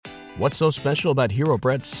What's so special about Hero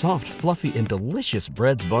Bread's soft, fluffy, and delicious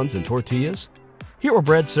breads, buns, and tortillas? Hero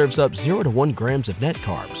Bread serves up 0 to 1 grams of net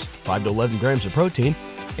carbs, 5 to 11 grams of protein,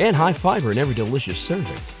 and high fiber in every delicious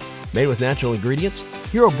serving. Made with natural ingredients,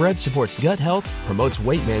 Hero Bread supports gut health, promotes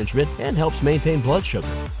weight management, and helps maintain blood sugar.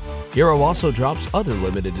 Hero also drops other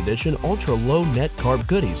limited edition ultra-low net carb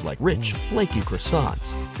goodies like rich, flaky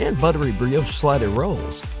croissants and buttery brioche slider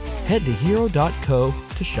rolls. Head to hero.co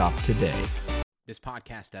to shop today. This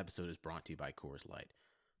podcast episode is brought to you by Coors Light.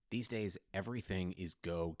 These days, everything is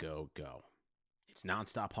go, go, go. It's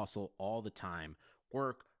nonstop hustle all the time.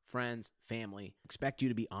 Work, friends, family expect you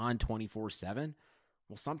to be on 24/7.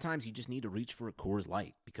 Well, sometimes you just need to reach for a Coors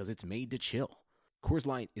Light because it's made to chill. Coors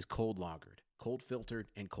Light is cold lagered, cold filtered,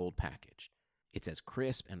 and cold packaged. It's as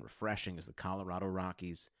crisp and refreshing as the Colorado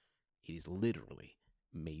Rockies. It is literally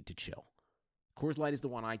made to chill. Coors Light is the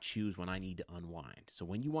one I choose when I need to unwind. So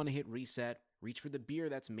when you want to hit reset, reach for the beer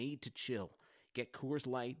that's made to chill. Get Coors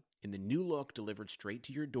Light in the new look delivered straight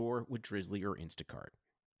to your door with Drizzly or Instacart.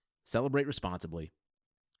 Celebrate responsibly.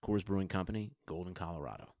 Coors Brewing Company, Golden,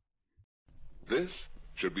 Colorado. This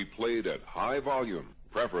should be played at high volume,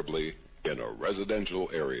 preferably in a residential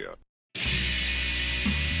area.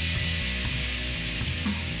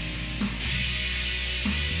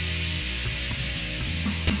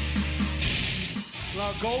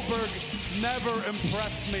 Now, Goldberg never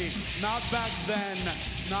impressed me. Not back then,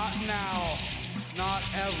 not now, not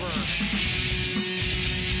ever.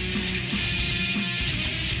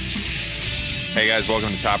 Hey guys,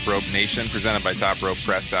 welcome to Top Rope Nation, presented by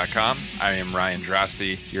TopRopePress.com. I am Ryan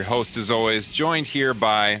Drosty, your host as always, joined here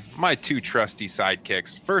by my two trusty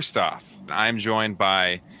sidekicks. First off, I'm joined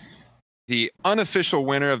by the unofficial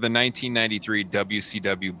winner of the 1993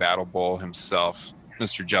 WCW Battle Bowl himself,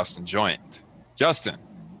 Mr. Justin Joint. Justin,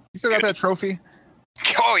 you still got that trophy?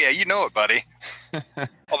 Oh yeah, you know it, buddy.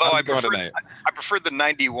 Although I preferred the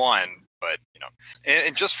 91, but you know,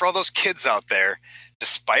 and just for all those kids out there,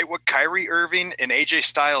 despite what Kyrie Irving and AJ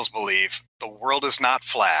Styles believe, the world is not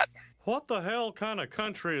flat. What the hell kind of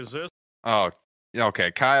country is this? Oh, okay.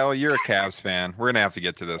 Kyle, you're a Cavs fan. We're going to have to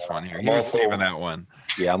get to this one here. He was saving that one.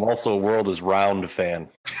 Yeah, I'm also a world is round fan.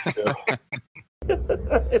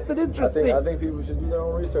 It's an interesting. I think people should do their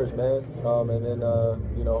own research, man. And then,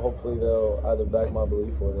 hopefully they'll either back my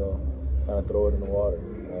belief or they'll kind of throw it in the water.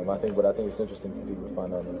 I think it's interesting for people to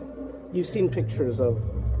find out that. You've seen pictures of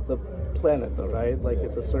the planet, though, right? Like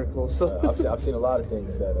it's a circle. So I've seen a lot of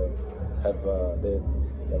things that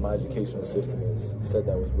that my educational system has said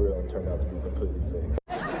that was real and turned out to be completely fake.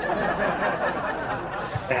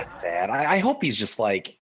 That's bad. I hope he's just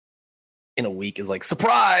like, in a week is like,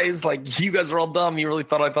 surprise, like you guys are all dumb. You really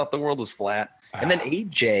thought I thought the world was flat. And then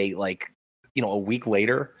AJ, a week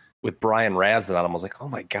later with Brian Razin on him, I was like, oh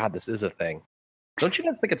my God, this is a thing. Don't you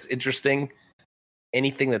guys think it's interesting?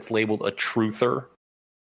 Anything that's labeled a truther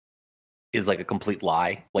is like a complete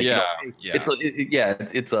lie. Like,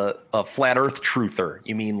 it's a flat earth truther.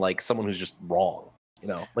 You mean like someone who's just wrong. You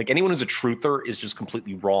know, like anyone who's a truther is just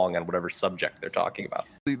completely wrong on whatever subject they're talking about.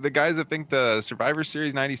 The guys that think the Survivor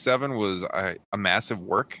Series 97 was a massive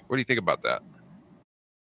work. What do you think about that?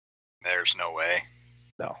 There's no way.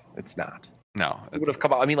 No, it's not. No. It would have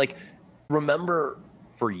come out. I mean, like, remember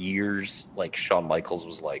for years, like Shawn Michaels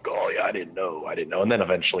was like, oh yeah, I didn't know. And then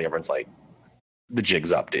eventually everyone's like, the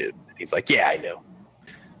jig's up, dude. And he's like, yeah, I know.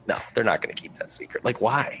 No, they're not going to keep that secret. Like,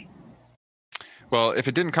 why? Well, if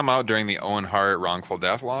it didn't come out during the Owen Hart wrongful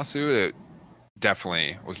death lawsuit, it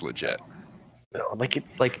definitely was legit. No, like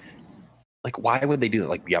it's like why would they do that?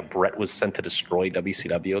 Like, yeah, Brett was sent to destroy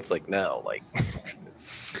WCW. It's like, no, like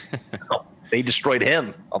no, they destroyed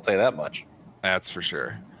him. I'll tell you that much. That's for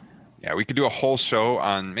sure. Yeah, we could do a whole show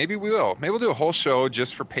on. Maybe we will. Maybe we'll do a whole show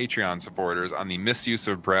just for Patreon supporters on the misuse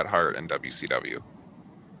of Bret Hart and WCW.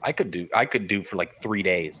 I could do for like 3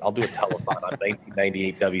 days. I'll do a telethon on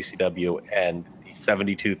 1998 WCW and the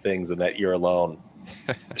 72 things in that year alone.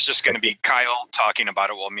 It's just going to be Kyle talking about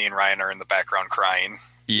it while me and Ryan are in the background crying.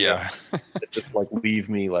 Yeah. Just like leave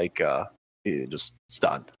me like just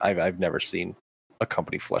stunned. I've never seen a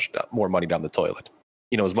company flush more money down the toilet.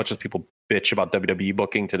 You know, as much as people bitch about WWE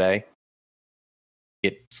booking today,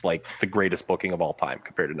 it's like the greatest booking of all time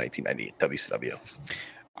compared to 1998 WCW.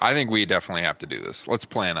 I think we definitely have to do this. Let's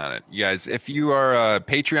plan on it. You guys, if you are a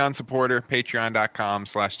Patreon supporter,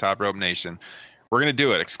 patreon.com/TopRopeNation, we're going to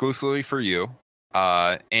do it exclusively for you.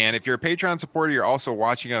 And if you're a Patreon supporter, you're also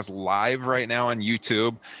watching us live right now on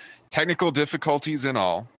YouTube. Technical difficulties and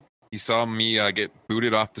all. You saw me get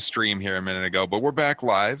booted off the stream here a minute ago, but we're back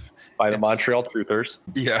live. By the Montreal Truthers.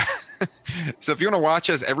 Yeah. So if you want to watch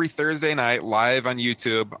us every Thursday night live on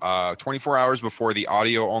YouTube, 24 hours before the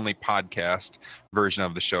audio only podcast version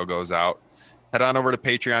of the show goes out, head on over to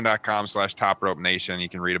patreon.com/Top Rope Nation. You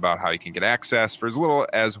can read about how you can get access for as little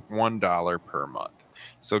as $1 per month.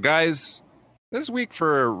 So guys, this week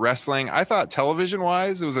for wrestling, I thought television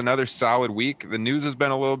wise, it was another solid week. The news has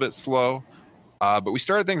been a little bit slow, but we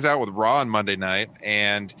started things out with Raw on Monday night,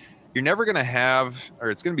 and you're never going to have, or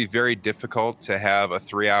it's going to be very difficult to have a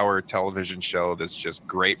 3-hour television show that's just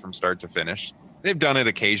great from start to finish. They've done it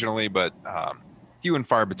occasionally, but few and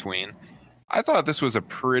far between. I thought this was a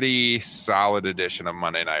pretty solid edition of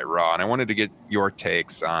Monday Night Raw, and I wanted to get your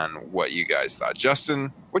takes on what you guys thought.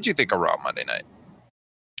 Justin, what do you think of Raw Monday night?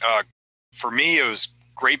 For me, it was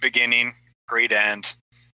great beginning, great end.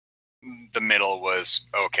 The middle was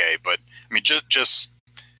okay, but I mean, just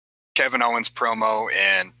Kevin Owens promo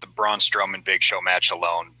and the Braun Strowman Big Show match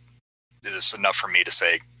alone is enough for me to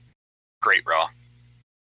say great Raw.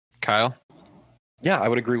 Kyle? Yeah, I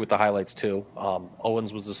would agree with the highlights too.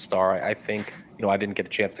 Owens was a star. I think, I didn't get a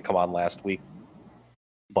chance to come on last week,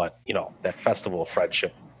 but that Festival of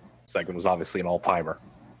Friendship segment was obviously an all-timer.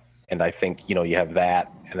 And I think, you have that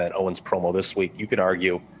and then Owens promo this week. You could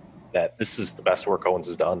argue that this is the best work Owens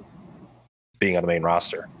has done being on the main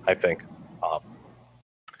roster, I think.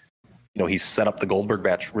 He's set up the Goldberg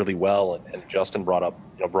match really well, and Justin brought up,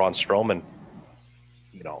 Braun Strowman.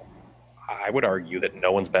 I would argue that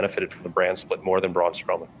no one's benefited from the brand split more than Braun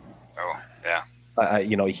Strowman. Oh, yeah.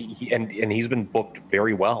 He's been booked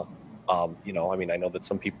very well. I know that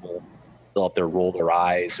some people still out there roll their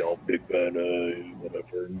eyes, big man,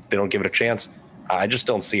 whatever. They don't give it a chance. I just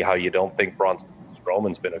don't see how you don't think Braun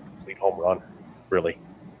Strowman's been a complete home run, really,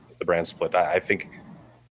 since the brand split. I think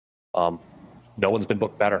no one's been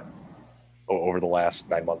booked better over the last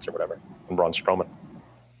 9 months or whatever than Braun Strowman.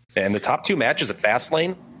 And the top two matches at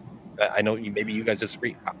Fastlane, I know maybe you guys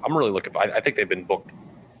disagree. I'm really looking for, I think they've been booked,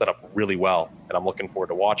 set up really well, and I'm looking forward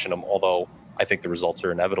to watching them, although I think the results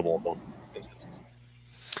are inevitable in both instances.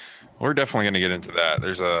 We're definitely going to get into that.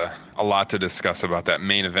 There's a lot to discuss about that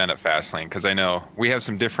main event at Fastlane, because I know we have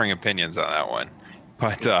some differing opinions on that one.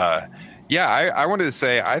 But I wanted to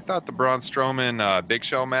say I thought the Braun Strowman Big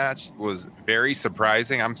Show match was very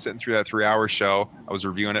surprising. I'm sitting through that 3-hour show. I was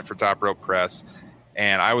reviewing it for Top Rope Press,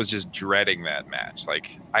 and I was just dreading that match.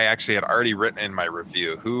 Like, I actually had already written in my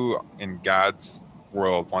review, who in God's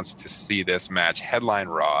world wants to see this match headline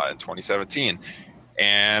Raw in 2017?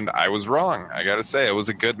 And I was wrong. I got to say, it was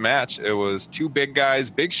a good match. It was two big guys.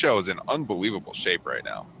 Big Show is in unbelievable shape right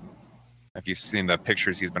now. If you've seen the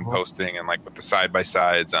pictures he's been posting and with the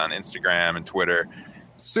side-by-sides on Instagram and Twitter,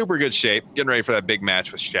 super good shape. Getting ready for that big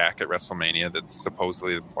match with Shaq at WrestleMania. That's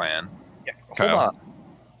supposedly the plan. Yeah, hold on.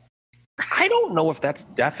 I don't know if that's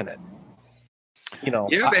definite.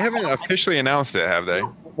 Yeah, they haven't officially announced it, have they?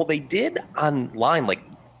 Well, they did online, like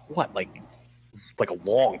a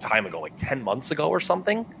long time ago, like 10 months ago or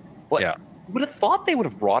something. But yeah. You would have thought they would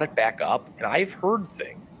have brought it back up. And I've heard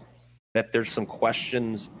things that there's some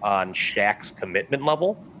questions on Shaq's commitment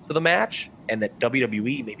level to the match, and that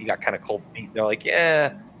WWE maybe got kind of cold feet. They're like,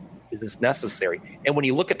 yeah, is this necessary? And when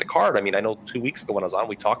you look at the card, I know 2 weeks ago when I was on,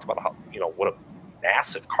 we talked about how, what a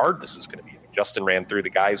massive card this is going to be. Justin ran through the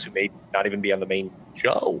guys who may not even be on the main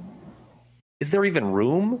show. Is there even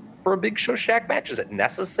room for a Big Show Shaq match? Is it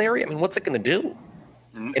necessary? What's it going to do?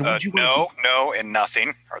 And no, and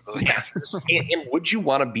nothing are the answers. And would you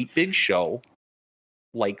want to beat Big Show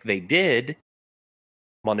like they did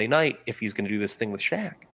Monday night if he's going to do this thing with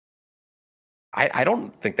Shaq? I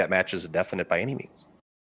don't think that match is a definite by any means.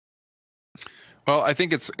 Well, I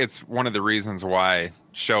think it's one of the reasons why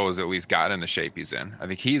Show has at least got in the shape he's in. I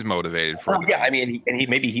think he's motivated for it. Yeah, maybe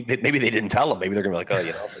they didn't tell him. Maybe they're going to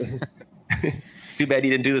be like, too bad you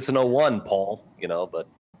didn't do this in 01, Paul, but.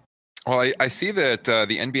 Well, I see that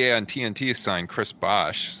the NBA on TNT signed Chris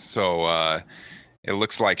Bosh, so it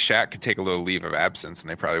looks like Shaq could take a little leave of absence, and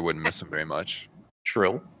they probably wouldn't miss him very much.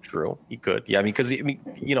 True. He could. Yeah, because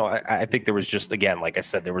I think there was just, again, like I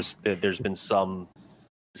said, there's been some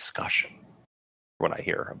discussion when I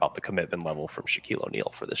hear about the commitment level from Shaquille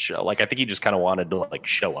O'Neal for this show. I think he just kind of wanted to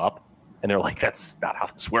show up, and they're like, that's not how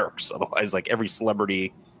this works. Otherwise, every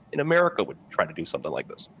celebrity in America would try to do something like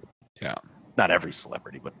this. Yeah. Not every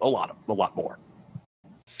celebrity, but a lot more.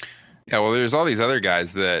 Yeah, well, there's all these other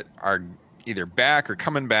guys that are either back or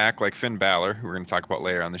coming back, like Finn Balor, who we're going to talk about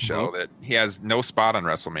later on the show, that he has no spot on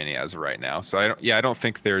WrestleMania as of right now. So I don't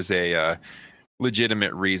think there's a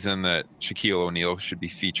legitimate reason that Shaquille O'Neal should be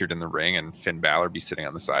featured in the ring and Finn Balor be sitting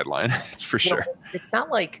on the sideline. It's for sure. It's not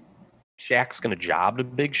like Shaq's going to job to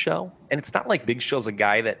Big Show, and it's not like Big Show's a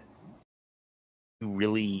guy that you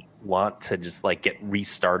really want to just like get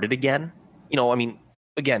restarted again. You know, I mean,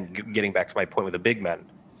 again, getting back to my point with the big men,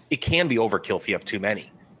 it can be overkill if you have too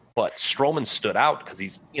many. But Strowman stood out because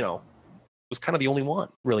he's, you know, was kind of the only one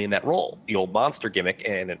really in that role, the old monster gimmick,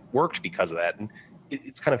 and it worked because of that. And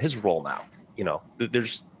it's kind of his role now. You know,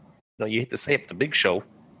 there's, you know, you hate to say it, the Big Show.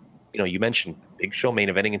 You know, you mentioned Big Show main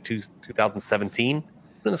eventing in 2017. Been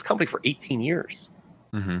in this company for 18 years.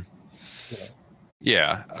 Mm-hmm. You know?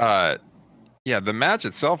 Yeah. Yeah, the match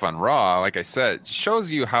itself on Raw, like I said,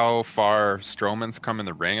 shows you how far Strowman's come in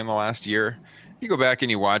the ring in the last year. You go back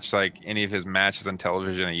and you watch like any of his matches on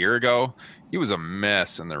television a year ago, he was a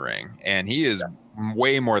mess in the ring, and he is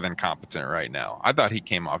way more than competent right now. I thought he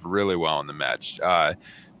came off really well in the match.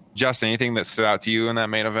 Just anything that stood out to you in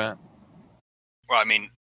that main event? Well, I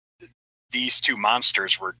mean, these two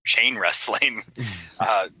monsters were chain wrestling.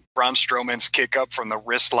 Braun Strowman's kick up from the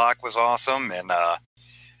wrist lock was awesome, and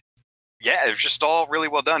yeah, it was just all really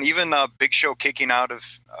well done. Even Big Show kicking out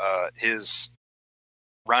of his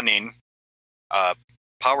running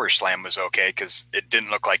power slam was okay because it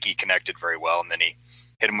didn't look like he connected very well, and then he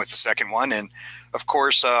hit him with the second one. And of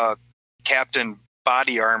course, Captain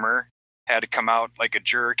Body Armor had to come out like a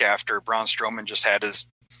jerk after Braun Strowman just had his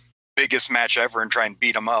biggest match ever and try and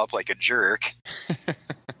beat him up like a jerk.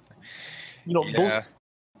 You know,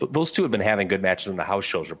 those two have been having good matches in the house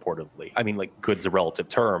shows reportedly. I mean, like, good's a relative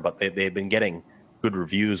term, but they've been getting good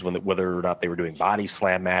reviews whether or not they were doing body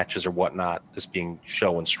slam matches or whatnot, just being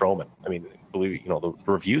Show and Strowman. I mean, believe, you know, the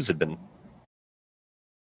reviews had been,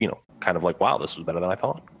 you know, kind of like, wow, this was better than I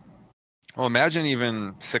thought. Well, imagine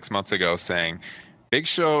even 6 months ago saying Big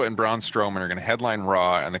Show and Braun Strowman are going to headline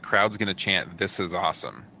Raw and the crowd's going to chant "This is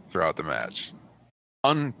awesome" throughout the match.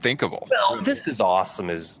 Unthinkable. Well, "This is awesome"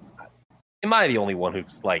 is, am I the only one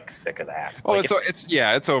who's like sick of that? Oh, like,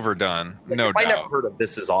 it's overdone. No if doubt. I never heard of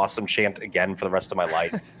 "This is awesome" chant again for the rest of my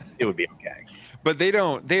life, it would be okay. But they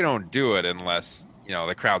don't do it unless, you know,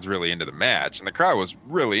 the crowd's really into the match. And the crowd was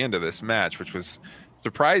really into this match, which was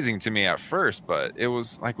surprising to me at first, but it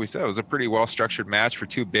was, like we said, it was a pretty well-structured match for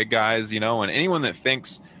two big guys, you know, and anyone that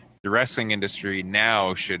thinks the wrestling industry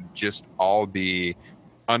now should just all be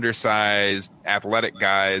undersized, athletic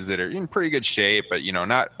guys that are in pretty good shape, but, you know,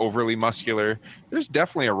 not overly muscular. There's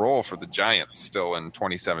definitely a role for the Giants still in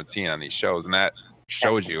 2017 on these shows, and that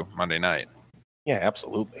shows you Monday night. Yeah,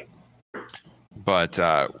 absolutely. But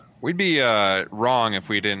we'd be wrong if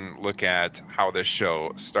we didn't look at how this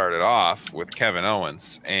show started off with Kevin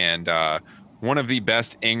Owens, and one of the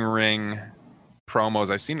best in-ring promos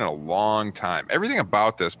I've seen in a long time. Everything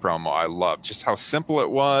about this promo I loved, just how simple it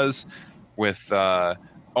was, with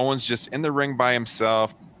Owens just in the ring by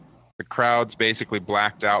himself. The crowd's basically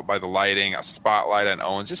blacked out by the lighting, a spotlight on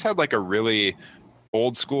Owens. Just had like a really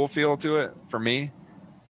old school feel to it for me.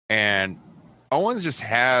 And Owens just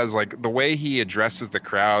has, like, the way he addresses the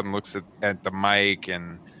crowd and looks at the mic,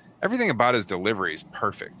 and everything about his delivery is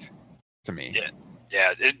perfect to me.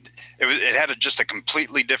 Yeah. It had just a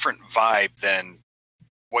completely different vibe than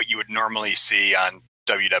what you would normally see on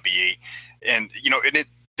WWE. And, you know,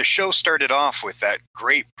 the show started off with that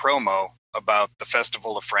great promo about the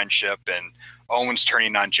Festival of Friendship and Owens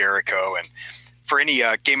turning on Jericho. And for any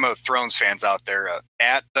Game of Thrones fans out there,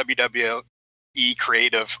 at WWE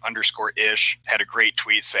creative _ish had a great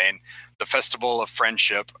tweet saying the Festival of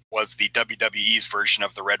Friendship was the WWE's version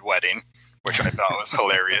of the Red Wedding, which I thought was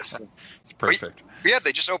hilarious. It's perfect. But yeah,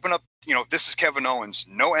 they just open up, you know, this is Kevin Owens,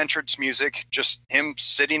 no entrance music, just him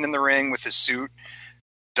sitting in the ring with his suit.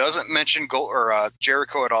 Doesn't mention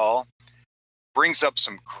Jericho at all. Brings up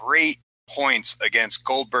some great points against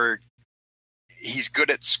Goldberg. He's good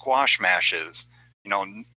at squash matches, you know,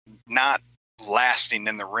 not lasting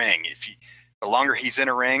in the ring. The longer he's in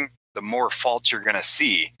a ring, the more faults you're going to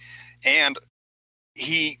see. And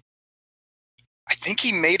I think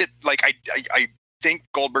he made it, like, I think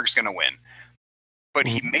Goldberg's going to win. But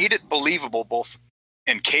he made it believable both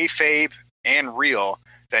in kayfabe and real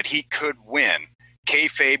that he could win.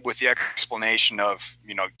 Kayfabe with the explanation of,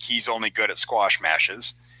 you know, he's only good at squash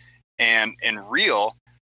matches. And in real,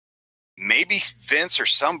 maybe Vince or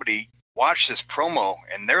somebody watched this promo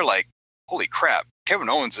and they're like, holy crap, Kevin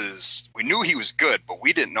Owens we knew he was good, but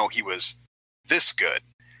we didn't know he was this good.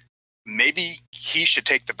 Maybe he should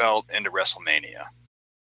take the belt into WrestleMania.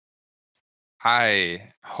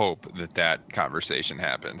 I hope that conversation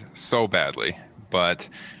happened so badly, but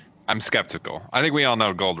I'm skeptical. I think we all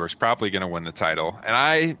know Goldberg's probably going to win the title, and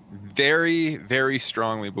I very, very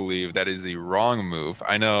strongly believe that is the wrong move.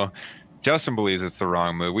 I know Justin believes it's the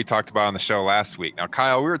wrong move. We talked about it on the show last week. Now,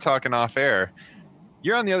 Kyle, we were talking off air.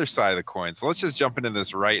 You're on the other side of the coin, so let's just jump into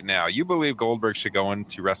this right now. You believe Goldberg should go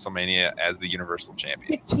into WrestleMania as the Universal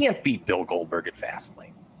Champion? You can't beat Bill Goldberg at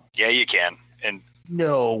Fastlane. Yeah, you can. And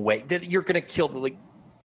no way. You're going to kill the like.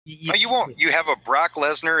 No, you won't. You have a Brock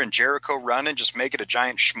Lesnar and Jericho run and just make it a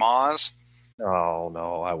giant schmoz.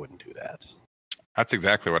 No, I wouldn't do that. That's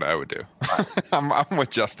exactly what I would do. I'm with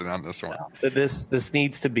Justin on this one. No, this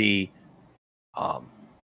needs to be.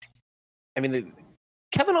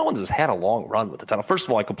 Kevin Owens has had a long run with the title. First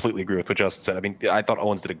of all, I completely agree with what Justin said. I mean, I thought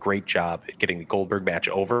Owens did a great job at getting the Goldberg match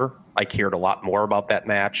over. I cared a lot more about that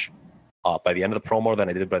match by the end of the promo than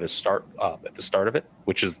I did by the start at the start of it,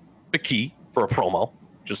 which is the key for a promo.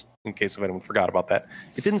 Just in case if anyone forgot about that,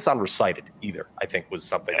 it didn't sound recited either. I think was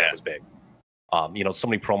something that was big. So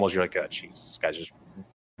many promos you're like, oh, Jesus, this guy's just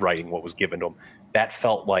writing what was given to him. That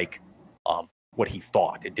felt like what he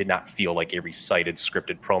thought. It did not feel like a recited,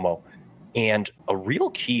 scripted promo. And a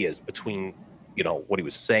real key is between, what he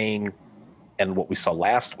was saying and what we saw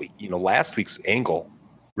last week. Last week's angle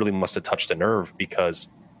really must have touched a nerve because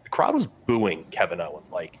the crowd was booing Kevin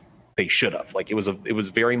Owens like they should have. Like it was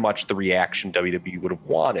very much the reaction WWE would have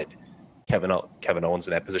wanted Kevin Owens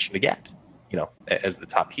in that position to get, as the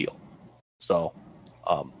top heel. So,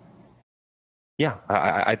 I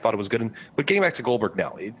thought it was good. But getting back to Goldberg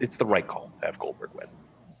now, it's the right call to have Goldberg win.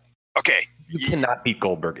 Okay. You cannot beat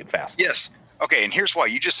Goldberg in Fastlane. Yes. Okay, and here's why.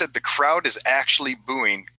 You just said the crowd is actually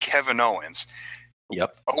booing Kevin Owens.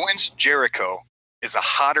 Yep. Owens Jericho is a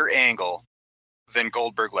hotter angle than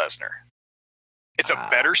Goldberg Lesnar. It's a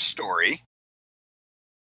better story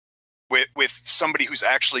with somebody who's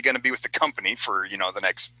actually going to be with the company for, the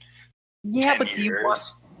next 10 but do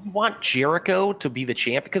years. You want Jericho to be the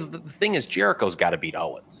champ? Because the thing is, Jericho's got to beat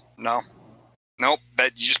Owens. No. Nope.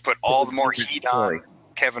 That you just put all the more heat on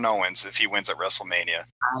Kevin Owens if he wins at WrestleMania.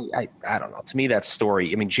 I don't know. To me, that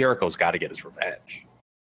story, Jericho's got to get his revenge.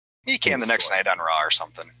 He can the next night on Raw or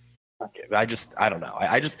something. Okay. I don't know.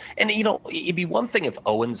 And it'd be one thing if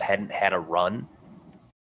Owens hadn't had a run,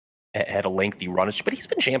 had a lengthy run, but he's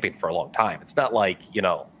been champion for a long time. It's not like,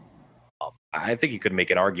 I think you could make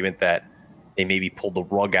an argument that they maybe pulled the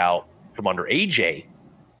rug out from under AJ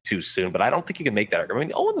too soon, but I don't think you can make that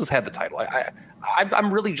argument. Owens has had the title.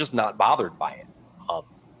 I'm really just not bothered by it.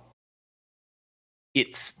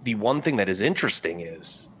 It's the one thing that is interesting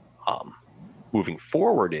is moving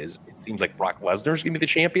forward is it seems like Brock Lesnar's going to be the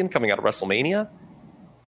champion coming out of WrestleMania.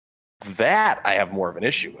 That I have more of an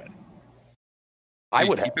issue with. I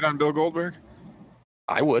would keep it on Bill Goldberg.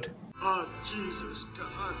 I would. Oh, Jesus,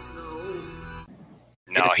 God, no.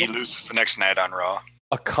 No, he loses the next night on Raw.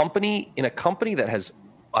 A company that has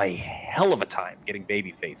a hell of a time getting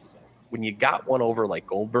baby faces. When you got one over like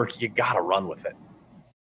Goldberg, you got to run with it.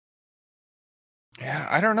 Yeah,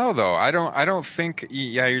 I don't know though. I don't think.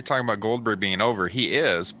 Yeah, you're talking about Goldberg being over. He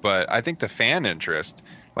is, but I think the fan interest,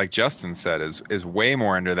 like Justin said, is way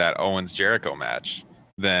more into that Owens Jericho match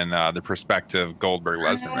than the prospective Goldberg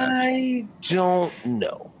Lesnar match. I don't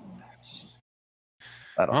know.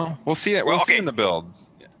 I don't know. We'll see it. We'll see in the build.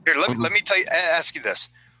 Here, let me ask you this: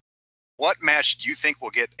 what match do you think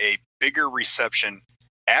will get a bigger reception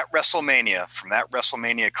at WrestleMania from that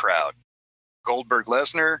WrestleMania crowd? Goldberg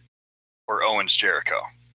Lesnar or Owens Jericho?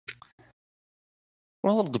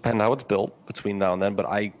 Well, it'll depend how it's built between now and then, but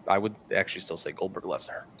I would actually still say Goldberg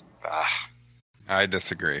Lesnar. I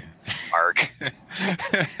disagree. Mark.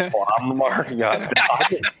 Well, I'm the mark. Yeah.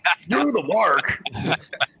 You're the mark.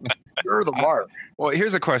 You're the mark. Well,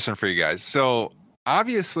 here's a question for you guys. So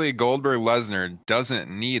obviously Goldberg Lesnar doesn't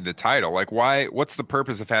need the title. Like, why? What's the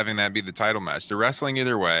purpose of having that be the title match? They're wrestling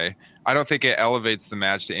either way. I don't think it elevates the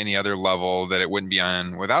match to any other level that it wouldn't be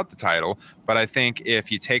on without the title. But I think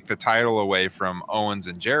if you take the title away from Owens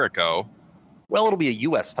and Jericho, well, it'll be a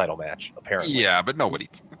U.S. title match, apparently. Yeah, but nobody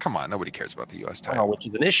cares about the U.S. title, which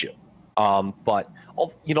is an issue. But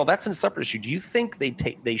that's a separate issue. Do you think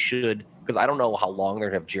they should? Because I don't know how long they're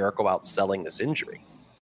going to have Jericho out selling this injury.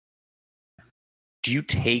 Do you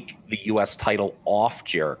take the U.S. title off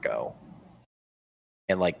Jericho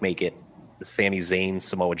and make it the Sami Zayn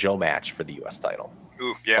Samoa Joe match for the U.S. title?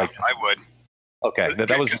 Ooh, yeah, I would. Okay,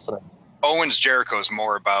 that was just Owens Jericho is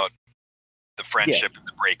more about the friendship and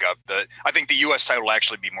the breakup. I think the U.S. title will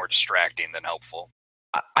actually be more distracting than helpful.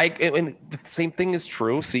 And the same thing is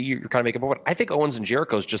true. See, you're kind of making a point. I think Owens and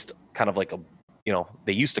Jericho is just kind of like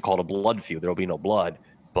they used to call it a blood feud. There will be no blood.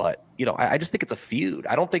 But, I just think it's a feud.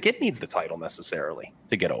 I don't think it needs the title necessarily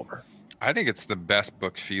to get over. I think it's the best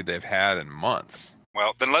booked feud they've had in months.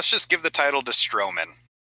 Well, then let's just give the title to Strowman.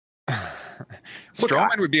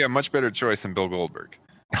 Strowman would be a much better choice than Bill Goldberg.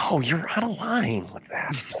 No, you're out of line with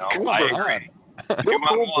that. No, I agree. You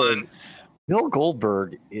want one. Bill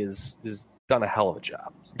Goldberg is done a hell of a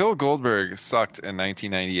job. Bill Goldberg sucked in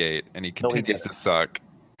 1998, and he continues to suck.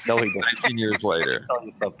 No, he didn't. 19 years later. Let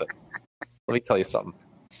me tell you something.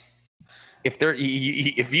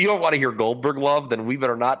 If you don't want to hear Goldberg love, then we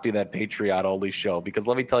better not do that Patreon only show, because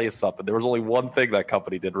let me tell you something. There was only one thing that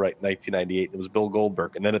company did right in 1998. It was Bill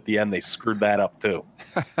Goldberg, and then at the end they screwed that up too.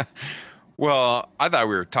 Well, I thought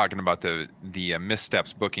we were talking about the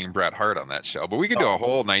missteps booking Bret Hart on that show, but we could do a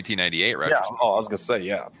whole 1998 reference. Yeah. Oh, I was gonna say,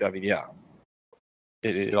 yeah. I mean, yeah.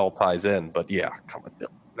 It all ties in, but yeah, come on,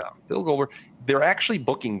 Bill Goldberg. They're actually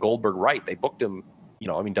booking Goldberg right. They booked him.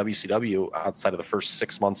 WCW outside of the first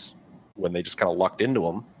 6 months when they just kind of lucked into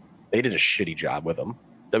him, they did a shitty job with him.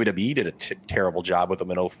 WWE did a terrible job with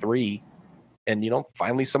him in 2003, and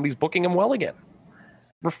finally somebody's booking him well again.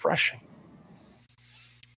 Refreshing.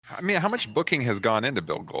 I mean, how much booking has gone into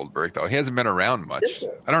Bill Goldberg though? He hasn't been around much.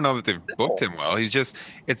 I don't know that they've booked him well. I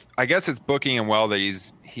guess it's booking him well that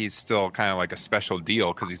he's still kind of like a special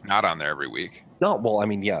deal because he's not on there every week. No, well, I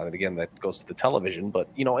mean, yeah, and again, that goes to the television, but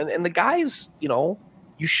and the guys,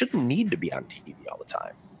 you shouldn't need to be on TV all the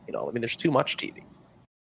time. I mean, there's too much TV.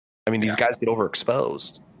 I mean, these guys get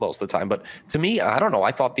overexposed most of the time. But to me, I don't know.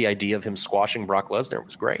 I thought the idea of him squashing Brock Lesnar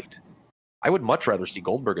was great. I would much rather see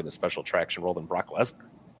Goldberg in the special attraction role than Brock Lesnar,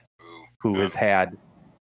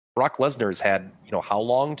 Brock Lesnar has had, how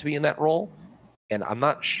long to be in that role? And I'm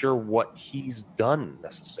not sure what he's done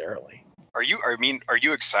necessarily. Are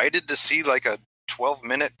you excited to see like a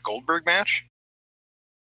 12-minute Goldberg match?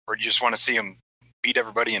 Or do you just want to see him beat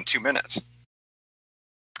everybody in 2 minutes?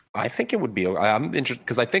 I think it would be. I'm interested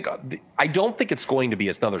because I don't think it's going to be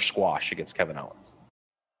another squash against Kevin Owens.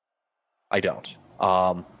 I don't.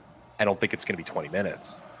 I don't think it's going to be 20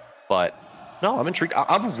 minutes. But no, I'm intrigued.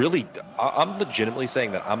 I'm legitimately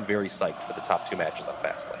saying that I'm very psyched for the top 2 matches on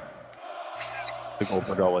Fastlane. The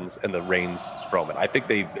Goldberg Owens and the Reigns Strowman. I think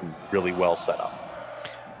they've been really well set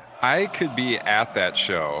up. I could be at that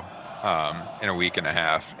show in a week and a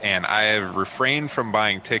half, and I have refrained from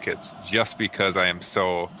buying tickets just because I am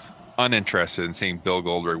so uninterested in seeing Bill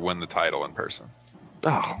Goldberg win the title in person.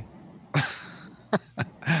 Oh,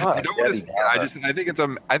 I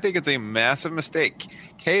think it's a massive mistake.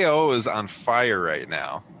 KO is on fire right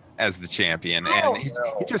now as the champion, and he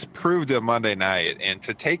just proved it Monday night. And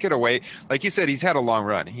to take it away, like you said, he's had a long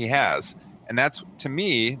run. He has, and that's, to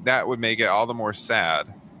me, that would make it all the more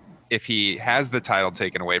sad if he has the title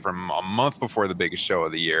taken away from him a month before the biggest show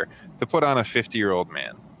of the year to put on a 50-year-old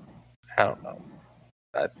man. I don't know.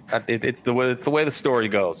 It's the way the story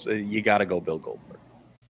goes. You got to go Bill Goldberg.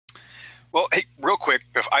 Well, hey, real quick,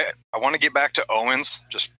 if I want to get back to Owens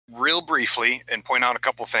just real briefly and point out a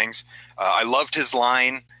couple things. I loved his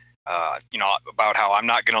line, about how I'm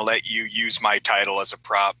not going to let you use my title as a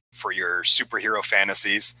prop for your superhero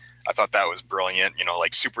fantasies. I thought that was brilliant.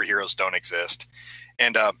 Like superheroes don't exist.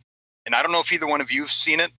 And I don't know if either one of you have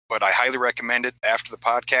seen it, but I highly recommend it after the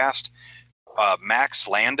podcast. Max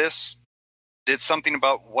Landis did something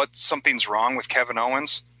about something's wrong with Kevin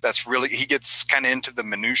Owens. He gets kind of into the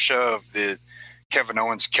minutia of the Kevin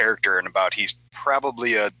Owens character and about he's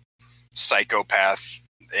probably a psychopath,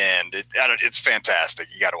 and it's fantastic.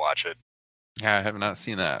 You got to watch it. Yeah, I have not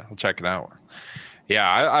seen that. I'll check it out. Yeah,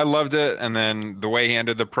 I loved it. And then the way he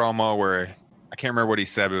ended the promo where I can't remember what he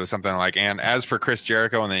said, but it was something like, and as for Chris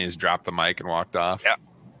Jericho, and then he just dropped the mic and walked off. Yeah.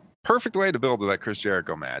 Perfect way to build that Chris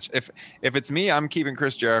Jericho match. If it's me, I'm keeping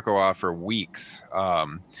Chris Jericho off for weeks.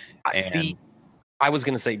 I was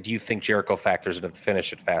going to say, do you think Jericho factors into the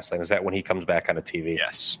finish at Fastlane? Is that when he comes back on the TV?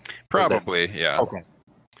 Yes. Probably, yeah. Okay.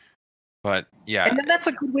 But, yeah. And then that's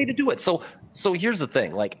a good way to do it. So here's the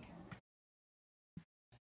thing. Like,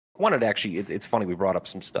 I wanted to actually, it's funny, we brought up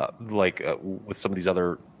some stuff, like with some of these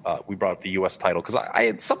other, we brought up the U.S. title, because I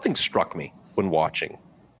had something struck me when watching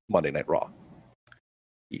Monday Night Raw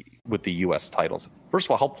with the U.S. titles. First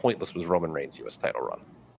of all, how pointless was Roman Reigns' U.S. title run?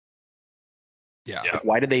 Yeah. Like,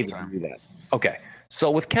 why did they even do that? Okay. So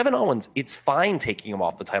with Kevin Owens, it's fine taking him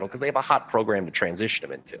off the title because they have a hot program to transition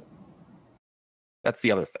him into. That's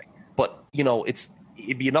the other thing. But,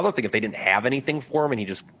 it'd be another thing if they didn't have anything for him and he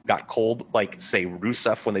just got cold, like, say,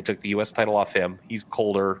 Rusev when they took the U.S. title off him. He's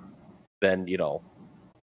colder than,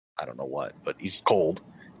 I don't know what, but he's cold.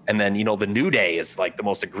 And then, the New Day is like the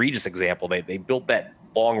most egregious example. They built that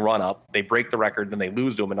long run up. They break the record, then they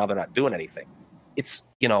lose to him, and now they're not doing anything. It's,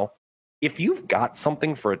 if you've got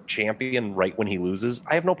something for a champion right when he loses,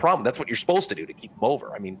 I have no problem. That's what you're supposed to do to keep him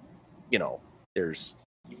over. I mean,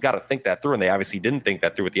 you've got to think that through, and they obviously didn't think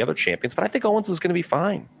that through with the other champions, but I think Owens is going to be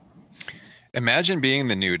fine. Imagine being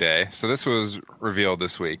the New Day. So this was revealed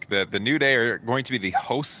this week that the New Day are going to be the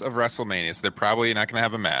hosts of WrestleMania. So they're probably not going to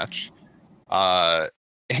have a match.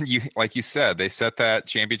 And you, like you said, they set that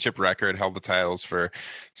championship record, held the titles for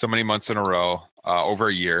so many months in a row, over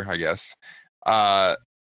a year, I guess. And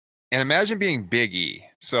imagine being Big E.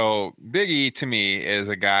 So Big E to me is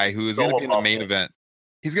a guy who is going to be in the main event.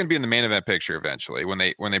 He's going to be in the main event picture eventually when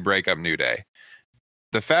they break up New Day.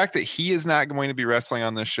 The fact that he is not going to be wrestling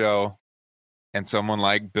on this show, and someone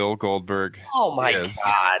like Bill Goldberg. Oh my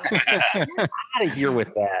God. Get out of here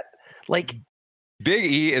with that. Like,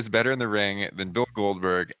 Big E is better in the ring than Bill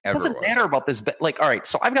Goldberg ever was. Doesn't matter about this. Like, all right,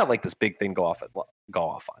 so I've got like this big thing go off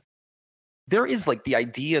on. There is like the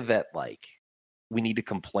idea that like we need to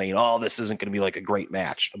complain, oh, this isn't going to be like a great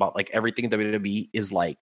match, about like everything in WWE is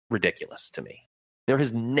like ridiculous to me. There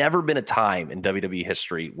has never been a time in WWE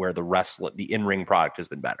history where the in-ring product has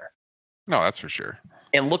been better. No, that's for sure.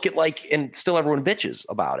 And look at and still everyone bitches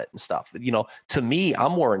about it and stuff. You know, to me,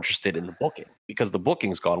 I'm more interested in the booking because the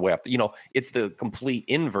booking's gone way up. You know, it's the complete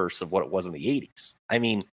inverse of what it was in the 80s. I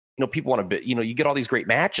mean, you know, people want to, you get all these great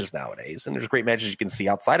matches nowadays, and there's great matches you can see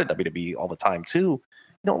outside of WWE all the time too. You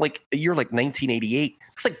know, like a year like 1988,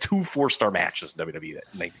 there's like 2 4-star matches in WWE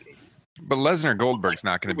in 1988. But Lesnar Goldberg's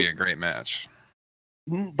not going to be a great match.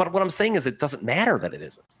 But what I'm saying is it doesn't matter that it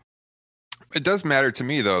isn't. It does matter to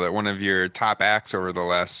me, though, that one of your top acts over the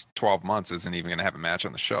last 12 months isn't even going to have a match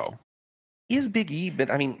on the show. Is Big E,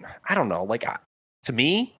 but I mean, I don't know. Like, to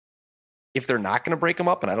me, if they're not going to break him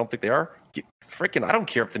up, and I don't think they are, I don't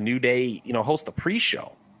care if the New Day, host the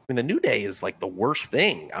pre-show. I mean, the New Day is like the worst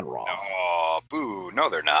thing on Raw. Oh, boo. No,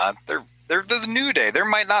 they're not. They're the New Day. They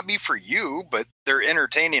might not be for you, but they're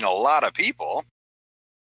entertaining a lot of people.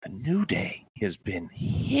 The New Day has been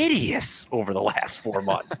hideous over the last 4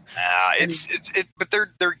 months. But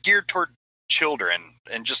they're geared toward children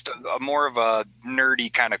and just a more of a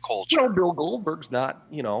nerdy kind of culture. Bill Goldberg's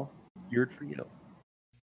not, geared for you.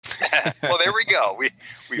 Well, there we go.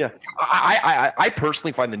 I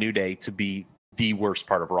personally find the New Day to be the worst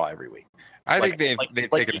part of Raw every week. I think they've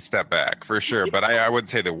taken a step back for sure, but I wouldn't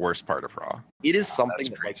say the worst part of Raw. It is something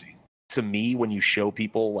that, crazy. To me, when you show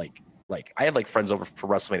people like I had friends over for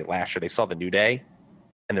WrestleMania last year. They saw the New Day,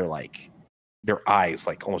 and they're like, their eyes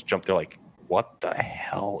almost jumped. They're like, "What the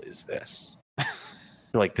hell is this?" They're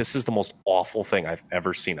like, "This is the most awful thing I've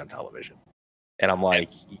ever seen on television." And I'm like,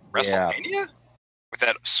 WrestleMania with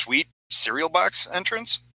that sweet cereal box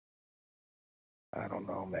entrance. I don't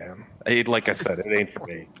know, man. Like I said, it ain't for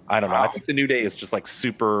me. I don't know. I think the New Day is just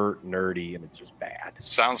super nerdy and it's just bad.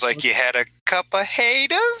 Sounds like you had a cup of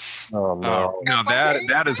haters. Oh no, no,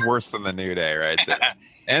 that is worse than the New Day right there.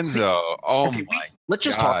 Enzo, let's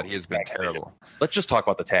just talk. He has been terrible. Let's just talk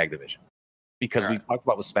about the tag division because we've talked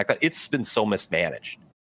about with SmackDown. It's been so mismanaged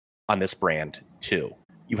on this brand too.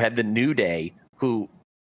 You had the New Day, who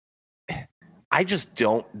I just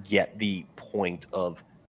don't get the point of.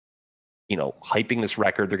 Hyping this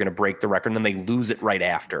record, they're going to break the record, and then they lose it right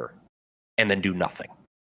after, and then do nothing.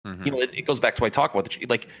 Mm-hmm. It goes back to what I talk about.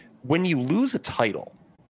 When you lose a title,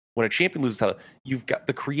 when a champion loses a title, you've got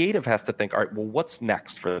the creative has to think, all right, well, what's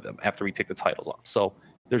next for them after we take the titles off? So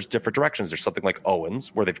there's different directions. There's something like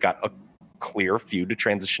Owens, where they've got a clear feud to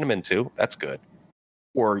transition him into. That's good.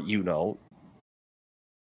 Or, the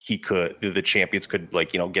champions could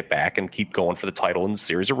get back and keep going for the title in a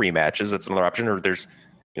series of rematches. That's another option. Or there's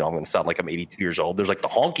I'm going to sound like I'm 82 years old. There's the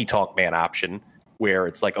honky tonk man option where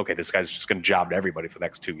it's okay, this guy's just going to job to everybody for the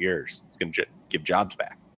next 2 years. He's going to give jobs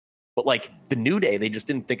back. But the New Day, they just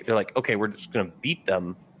didn't think, they're okay, we're just going to beat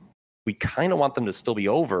them. We kind of want them to still be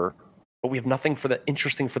over, but we have nothing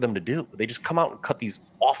interesting for them to do. They just come out and cut these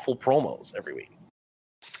awful promos every week.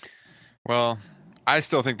 Well, I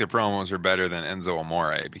still think the promos are better than Enzo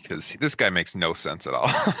Amore because this guy makes no sense at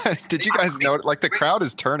all. Did you guys know? The crowd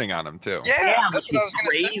is turning on him too. Yeah, that's what I was going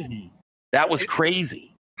to say. That was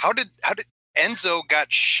crazy. How did Enzo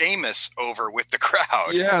got Sheamus over with the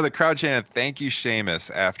crowd? Yeah, the crowd chanted "Thank you,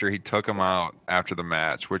 Sheamus" after he took him out after the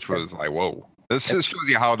match, which was whoa. This just shows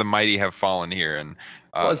you how the mighty have fallen here. And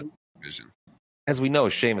as we know,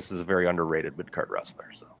 Sheamus is a very underrated mid-card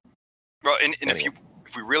wrestler. So, well, and anyway.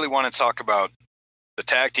 if we really want to talk about the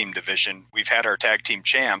tag team division, we've had our tag team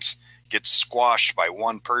champs get squashed by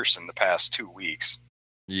one person the past 2 weeks.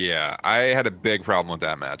 Yeah, I had a big problem with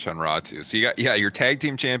that match on Raw too. So you got your tag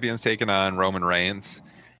team champions taking on Roman Reigns,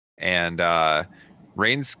 and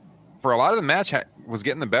Reigns for a lot of the match was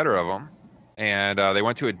getting the better of them, and they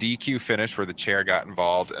went to a DQ finish where the chair got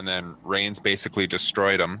involved, and then Reigns basically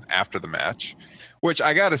destroyed him after the match. Which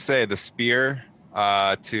I gotta say, the spear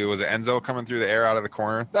was it Enzo coming through the air out of the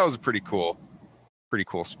corner? That was pretty cool. pretty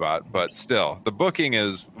cool spot. But still, the booking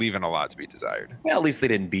is leaving a lot to be desired. Well, at least they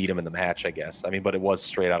didn't beat him in the match, I guess. I mean, but it was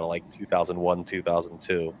straight out of like 2001,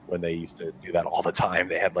 2002 when they used to do that all the time.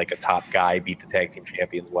 They had like a top guy beat the tag team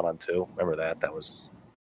champions 1-on-2. Remember that? That was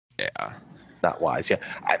not wise. Yeah,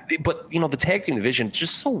 but the tag team division, it's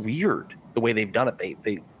just so weird the way they've done it.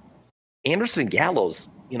 They Anderson and Gallows,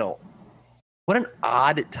 what an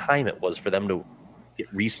odd time it was for them to get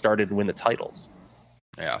restarted and win the titles.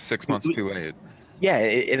 Yeah, 6 months too late. Yeah,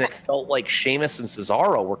 and it felt like Sheamus and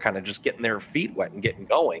Cesaro were kind of just getting their feet wet and getting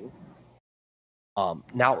going.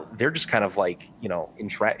 Now they're just kind of like,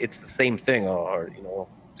 it's the same thing. Or,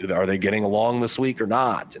 are they getting along this week or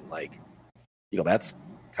not? And like, that's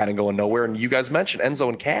kind of going nowhere. And you guys mentioned Enzo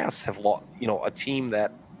and Cass have lost, a team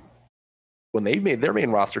that when they made their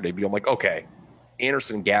main roster debut, I'm like, okay,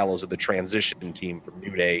 Anderson and Gallows are the transition team from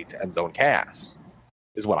New Day to Enzo and Cass,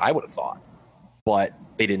 is what I would have thought. But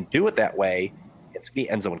they didn't do it that way. And to me,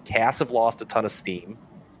 Enzo and Cass have lost a ton of steam.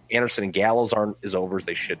 Anderson and Gallows aren't as over as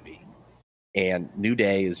they should be. And New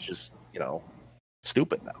Day is just,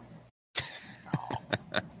 stupid now.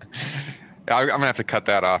 I'm going to have to cut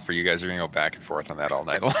that off, or you guys are going to go back and forth on that all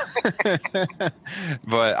night long.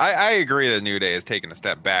 But I agree that New Day has taken a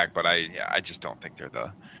step back, but I just don't think they're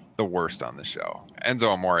the worst on the show. Enzo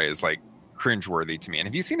Amore is like cringeworthy to me. And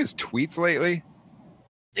have you seen his tweets lately?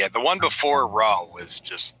 Yeah, the one before Raw was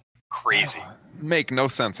just crazy. Make no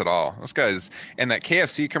sense at all. This guy's in that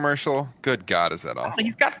KFC commercial. Good God, is that awful?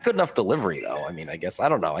 He's got good enough delivery, though. I mean, I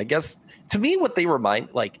don't know. I guess to me, what they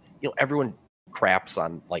remind, like, everyone craps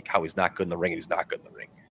on like how he's not good in the ring and he's not good in the ring.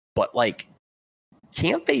 But like,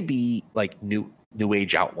 can't they be like new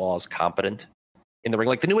age outlaws competent in the ring?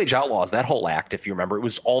 Like the New Age Outlaws, that whole act, if you remember, it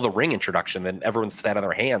was all the ring introduction. Then everyone sat on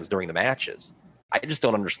their hands during the matches. I just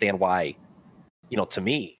don't understand why. To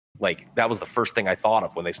me, like that was the first thing I thought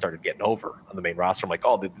of when they started getting over on the main roster. I'm like,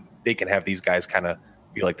 oh, they can have these guys kind of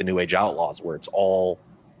be like the New Age Outlaws, where it's all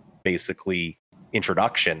basically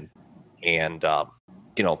introduction, and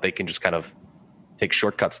they can just kind of take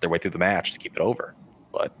shortcuts their way through the match to keep it over.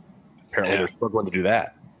 But apparently they're struggling to do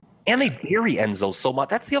that, and they bury Enzo so much.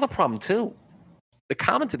 That's the other problem too. The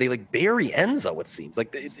comment they like bury Enzo. It seems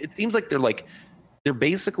like it seems like they're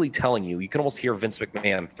basically telling you. You can almost hear Vince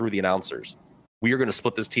McMahon through the announcers. We are going to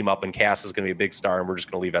split this team up, and Cass is going to be a big star, and we're just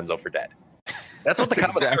going to leave Enzo for dead. That's what the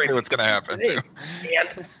commentary exactly what's going to happen too.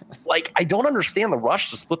 And like, I don't understand the rush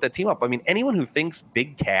to split that team up. I mean, anyone who thinks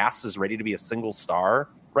Big Cass is ready to be a single star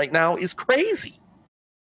right now is crazy.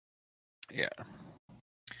 Yeah,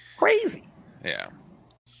 crazy. Yeah,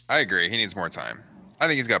 I agree. He needs more time. I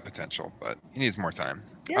think he's got potential, but he needs more time.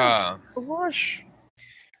 Yeah, the rush.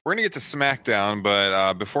 We're going to get to SmackDown,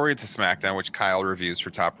 but before we get to SmackDown, which Kyle reviews for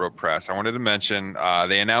Top Rope Press, I wanted to mention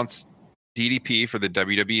they announced DDP for the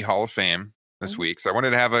WWE Hall of Fame this week. So I wanted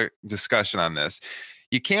to have a discussion on this.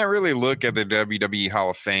 You can't really look at the WWE Hall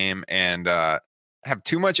of Fame and have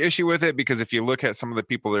too much issue with it, because if you look at some of the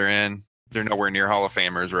people they're in, they're nowhere near Hall of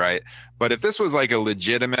Famers, right? But if this was like a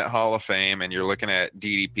legitimate Hall of Fame and you're looking at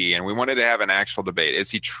DDP and we wanted to have an actual debate, is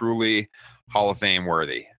he truly Hall of Fame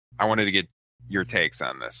worthy? I wanted to get your takes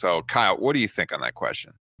on this. So Kyle, what do you think on that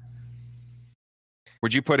question?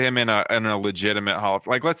 Would you put him in a legitimate Hall of,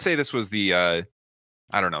 like, let's say this was the I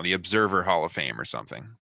don't know, the Observer Hall of Fame or something?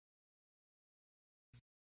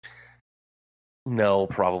 No,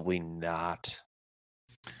 probably not.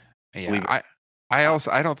 Yeah,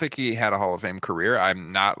 I don't think he had a Hall of Fame career.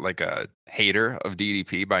 I'm not like a hater of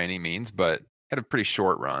DDP by any means, but had a pretty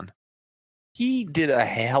short run. He did a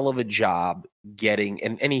hell of a job getting,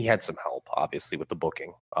 and he had some help, obviously, with the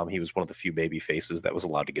booking. He was one of the few baby faces that was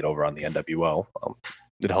allowed to get over on the NWO.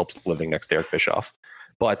 It helps living next to Eric Bischoff.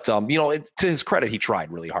 But, to his credit, he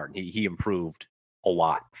tried really hard. He improved a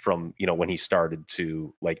lot from, when he started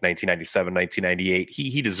to like 1997, 1998.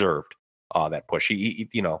 He deserved that push. He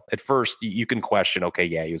at first you can question, okay,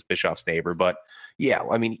 yeah, he was Bischoff's neighbor, but yeah,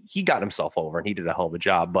 I mean, he got himself over and he did a hell of a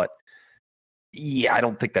job. But yeah, I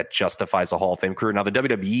don't think that justifies a Hall of Fame career. Now, the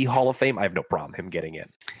WWE Hall of Fame, I have no problem him getting in.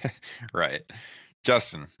 Right.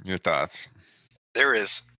 Justin, your thoughts? There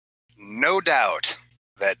is no doubt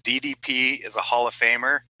that DDP is a Hall of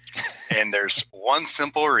Famer, and there's one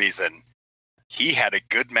simple reason. He had a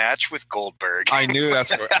good match with Goldberg. I knew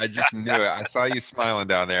that's what, I just knew it. I saw you smiling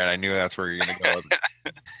down there, and I knew that's where you're going to go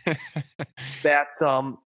with it.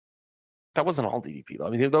 That wasn't all DDP though.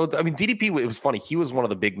 I mean, DDP. It was funny. He was one of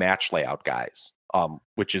the big match layout guys,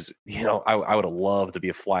 which is, I would have loved to be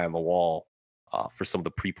a fly on the wall for some of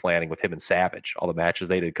the pre-planning with him and Savage, all the matches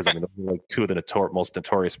they did, because I mean, those were like two of the most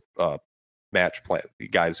notorious match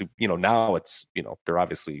guys who, now it's, they're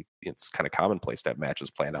obviously, it's kind of commonplace to have matches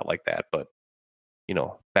planned out like that, but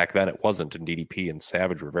back then it wasn't, and DDP and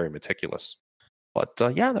Savage were very meticulous. But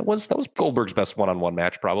that was Goldberg's best one-on-one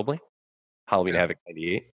match, probably. Halloween Havoc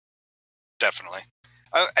 98. Definitely.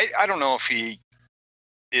 I don't know if he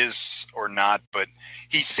is or not, but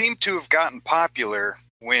he seemed to have gotten popular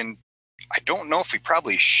when I don't know if he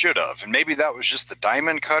probably should have. And maybe that was just the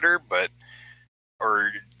Diamond Cutter,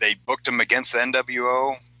 or they booked him against the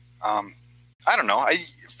NWO. I don't know.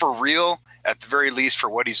 For real, at the very least, for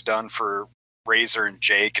what he's done for Razor and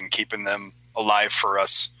Jake and keeping them alive for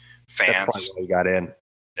us fans. That's probably why he got in.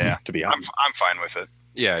 Yeah, to be honest, I'm fine with it.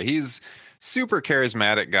 Yeah, he's super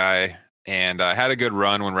charismatic guy, and had a good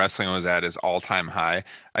run when wrestling was at his all-time high.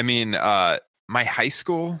 I mean, my high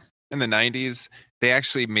school in the 90s, they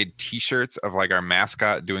actually made T-shirts of like our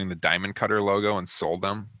mascot doing the Diamond Cutter logo and sold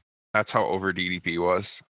them. That's how over DDP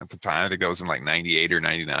was at the time. I think that was in like 98 or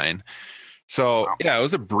 99. So yeah, it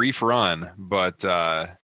was a brief run, but Hall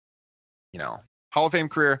of Fame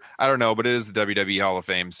career, I don't know, but it is the WWE Hall of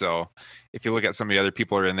Fame. So if you look at some of the other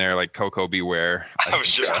people who are in there, like Coco Beware, I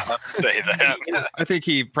was just about to say that. I think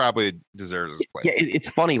he probably deserves his place. Yeah, it's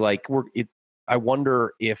funny. Like I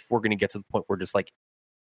wonder if we're going to get to the point where just like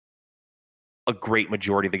a great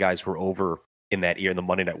majority of the guys who are over in that year, in the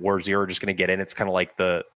Monday Night Wars era, are just going to get in. It's kind of like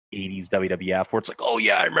the 80s WWF, where it's like, oh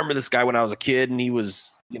yeah, I remember this guy when I was a kid, and he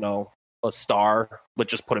was, a star.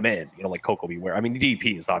 Let's just put him in, like Coco Beware. I mean,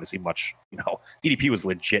 DDP is obviously much, DDP was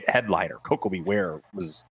legit headliner. Coco Beware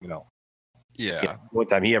was, yeah. One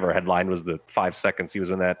time he ever headlined was the 5 seconds he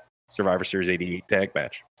was in that Survivor Series 88 tag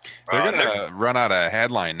match. They're going to run out of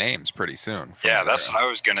headline names pretty soon. Yeah, that's what I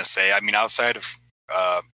was going to say. I mean, outside of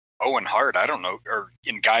Owen Hart, I don't know, or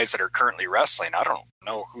in guys that are currently wrestling, I don't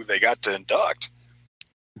know who they got to induct.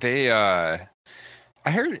 I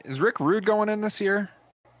heard, is Rick Rude going in this year?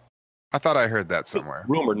 I thought I heard that somewhere.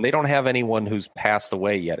 Rumored, and they don't have anyone who's passed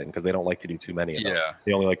away yet, because they don't like to do too many of those. Yeah.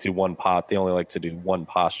 They only like to do one They only like to do one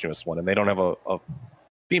posthumous one, and they don't have a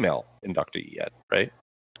female inductee yet, right?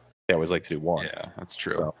 They always like to do one. Yeah, that's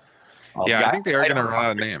true. So, I think they are going to run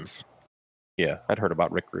out of names. Yeah, I'd heard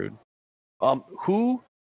about Rick Rude. Who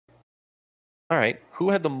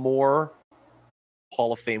had the more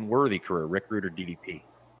Hall of Fame worthy career, Rick Rude or DDP?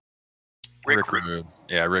 Rick Rude.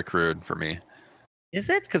 Yeah, Rick Rude for me. Is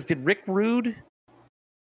it? Because did Rick Rude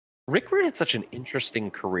had such an interesting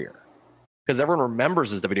career. Because everyone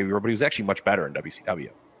remembers his WWE, but he was actually much better in WCW.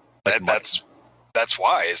 That's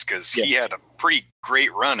why, is because he had a pretty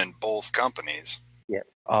great run in both companies. Yeah.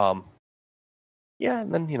 And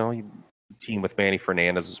then, he team with Manny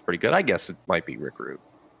Fernandez was pretty good. I guess it might be Rick Rude.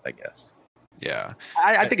 I guess. Yeah.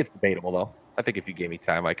 I think it's debatable, though. I think if you gave me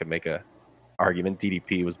time, I could make a argument.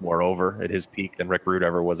 DDP was more over at his peak than Rick Rude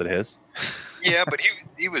ever was at his. Yeah, but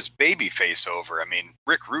he was babyface over. I mean,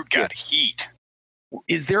 Rick Rude got heat.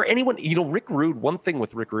 Is there anyone, Rick Rude, one thing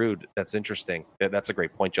with Rick Rude that's interesting, that's a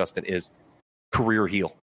great point, Justin, is career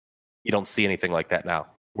heel. You don't see anything like that now,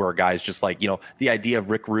 where a guy's just like, the idea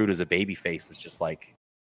of Rick Rude as a babyface is just like,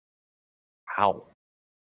 how?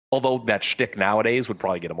 Although that shtick nowadays would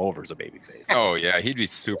probably get him over as a babyface. Oh, yeah, he'd be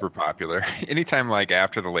super popular. Anytime like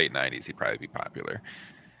after the late 90s, he'd probably be popular.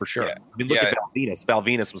 For sure. Yeah. I mean, look at Val Venus. Val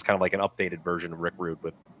Venus was kind of like an updated version of Rick Rude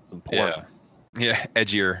with some porn. Yeah,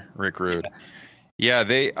 edgier Rick Rude. Yeah,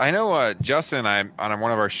 I know Justin and I, on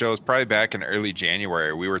one of our shows, probably back in early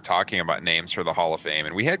January, we were talking about names for the Hall of Fame,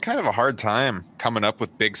 and we had kind of a hard time coming up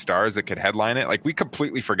with big stars that could headline it. Like, we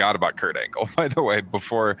completely forgot about Kurt Angle, by the way,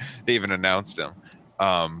 before they even announced him.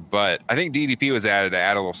 But I think DDP was added to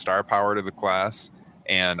add a little star power to the class,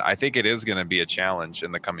 and I think it is going to be a challenge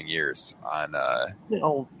in the coming years. On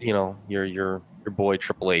your boy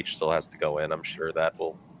Triple H still has to go in. I'm sure that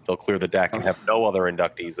they'll clear the deck and have no other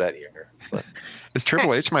inductees that year. But, is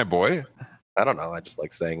Triple H my boy? I don't know. I just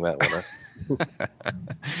like saying that one.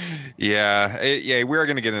 Yeah, we're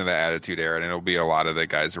going to get into the Attitude Era, and it'll be a lot of the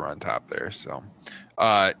guys who are on top there. So.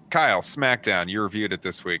 Kyle, SmackDown, you reviewed it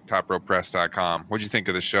this week, topropepress.com. What'd you think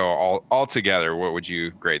of the show all together? What would you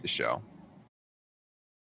grade the show?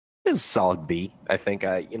 It was a solid B, I think.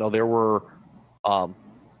 There were,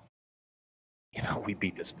 we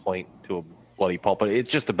beat this point to a bloody pulp, but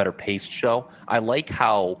it's just a better paced show. I like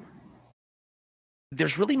how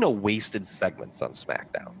there's really no wasted segments on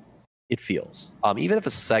SmackDown. It feels, even if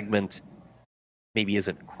a segment maybe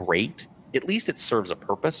isn't great, at least it serves a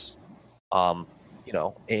purpose.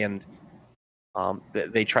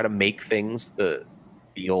 They try to make things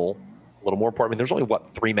feel a little more important. I mean, there's only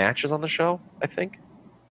 3 matches on the show, I think.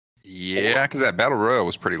 Yeah, because that Battle Royal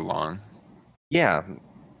was pretty long. Yeah.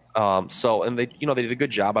 And they did a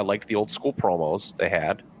good job. I liked the old school promos they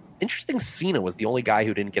had. Interesting, Cena was the only guy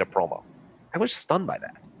who didn't get a promo. I was stunned by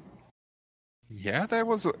that. Yeah, it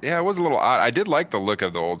was a little odd. I did like the look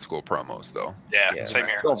of the old school promos though. Yeah, same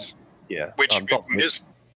here. Yeah. Which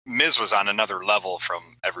Miz was on another level from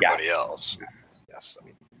everybody else. Yes. I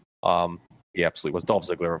mean, he absolutely was. Dolph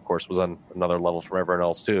Ziggler, of course, was on another level from everyone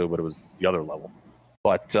else too, but it was the other level.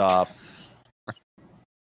 But I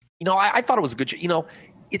thought it was a good.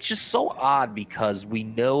 It's just so odd because we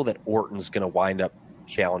know that Orton's going to wind up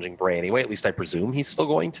challenging Bray anyway. At least I presume he's still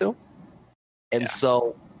going to. And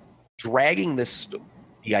so, dragging the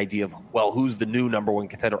idea of, well, who's the new number one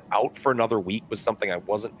contender out for another week was something I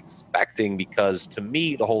wasn't expecting, because to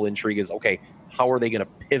me, the whole intrigue is, okay, how are they going to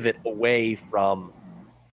pivot away from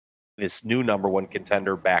this new number one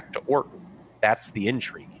contender back to Orton? That's the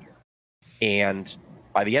intrigue here. And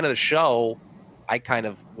by the end of the show, I kind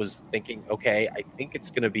of was thinking, okay, I think it's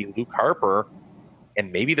going to be Luke Harper,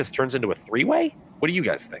 and maybe this turns into a three-way? What do you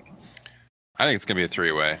guys think? I think it's going to be a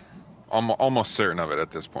three-way. Almost certain of it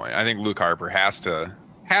at this point. I think Luke Harper has to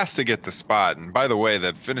get the spot. And by the way,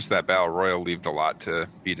 the finish of that battle royal left a lot to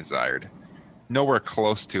be desired. Nowhere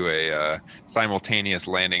close to a simultaneous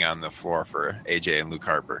landing on the floor for AJ and Luke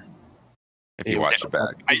Harper. If you watch it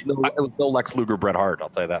back, it was no Lex Luger, Bret Hart. I'll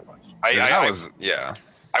tell you that much.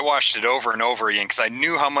 I watched it over and over again because I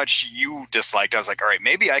knew how much you disliked. I was like, all right,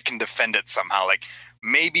 maybe I can defend it somehow. Like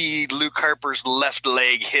maybe Luke Harper's left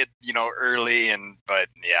leg hit, early, but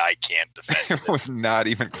I can't defend it. It was not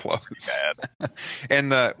even close.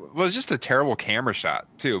 And it was just a terrible camera shot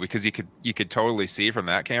too, because you could totally see from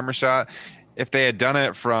that camera shot. If they had done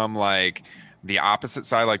it from like the opposite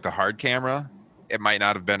side, like the hard camera, it might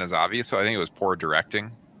not have been as obvious. So I think it was poor directing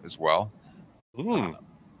as well.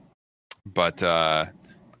 But I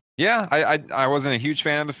wasn't a huge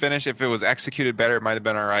fan of the finish. If it was executed better, it might have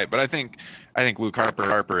been all right. But I think Luke Harper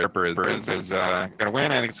is going to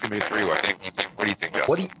win. I think it's going to be a three-way. What do you think,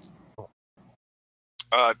 Justin?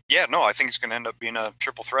 I think it's going to end up being a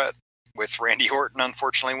triple threat with Randy Orton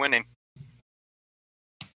unfortunately winning.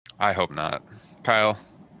 I hope not. Kyle?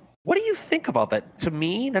 What do you think about that? To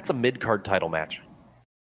me, that's a mid-card title match.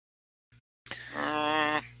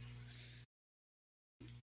 But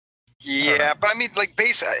I mean, like,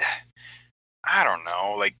 I don't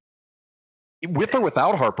know. Like, with or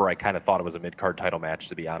without Harper, I kind of thought it was a mid-card title match,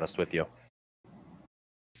 to be honest with you.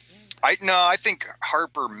 I think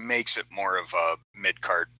Harper makes it more of a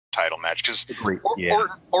mid-card title match because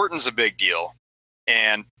Orton's a big deal,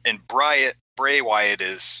 and Bray Wyatt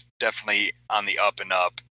is definitely on the up and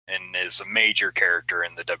up and is a major character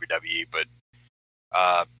in the WWE. But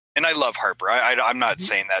and I love Harper. I'm not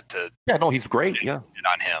saying that to he's great.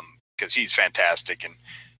 On him because he's fantastic, and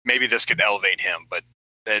maybe this could elevate him. But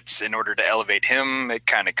that's in order to elevate him, it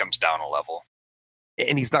kind of comes down a level.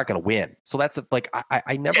 And he's not going to win. So that's like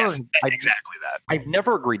I never exactly that. I've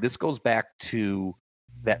never agreed. This goes back to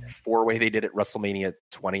that four-way they did at WrestleMania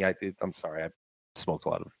 20. I'm sorry, I smoked a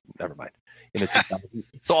lot of. Never mind. In the 2000s.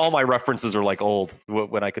 So all my references are like old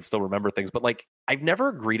when I could still remember things. But like I've never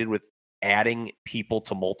agreed with adding people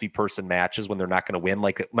to multi-person matches when they're not going to win.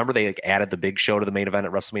 Like remember they added the Big Show to the main event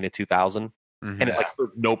at WrestleMania 2000, and it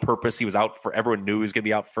served no purpose. He was out for everyone knew he was going to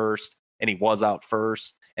be out first, and he was out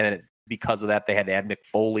first, and because of that, they had to add Mick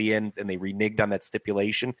Foley in, and they reneged on that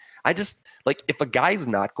stipulation. I just, like, if a guy's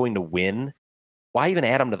not going to win, why even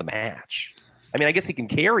add him to the match? I mean, I guess he can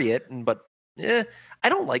carry it, but I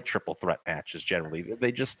don't like triple threat matches generally.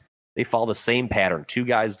 They follow the same pattern. Two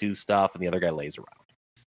guys do stuff, and the other guy lays around.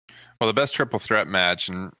 Well, the best triple threat match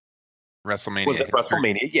in WrestleMania. Was it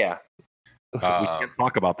WrestleMania? Yeah. We can't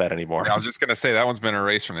talk about that anymore. I was just going to say that one's been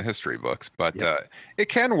erased from the history books, but it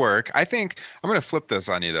can work. I think I'm going to flip this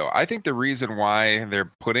on you, though. I think the reason why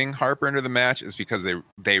they're putting Harper into the match is because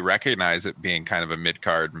they recognize it being kind of a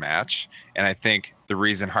mid-card match. And I think the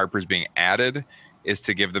reason Harper's being added is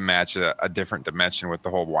to give the match a different dimension with the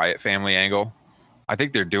whole Wyatt family angle. I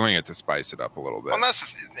think they're doing it to spice it up a little bit.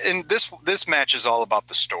 And this match is all about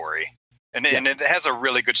the story. And it has a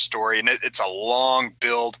really good story, and it's a long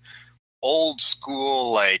build. Old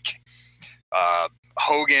school, like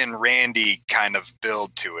Hogan, Randy kind of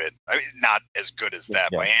build to it. I mean, not as good as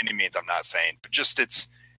that by any means, I'm not saying, but just it's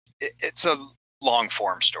a long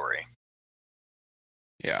form story.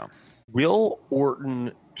 Yeah. Will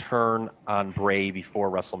Orton turn on Bray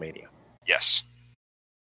before WrestleMania? Yes,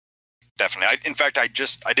 definitely. In fact, I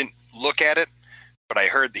didn't look at it, but I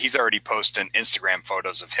heard that he's already posting Instagram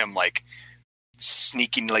photos of him like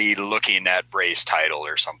sneakingly looking at Bray's title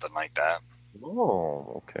or something like that.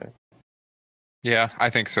 Oh, okay. Yeah, I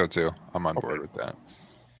think so too. I'm on board with that.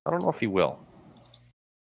 I don't know if he will.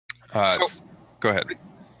 Go ahead.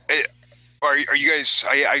 Are you guys?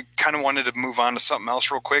 I kind of wanted to move on to something else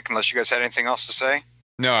real quick, unless you guys had anything else to say.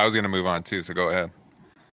 No, I was going to move on too, so go ahead.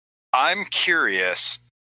 I'm curious,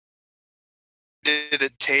 did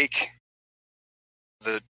it take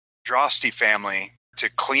the Drosty family to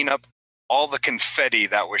clean up all the confetti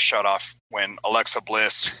that was shut off when Alexa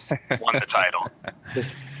Bliss won the title?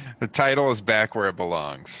 The title is back where it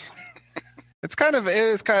belongs. It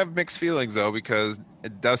is kind of mixed feelings though, because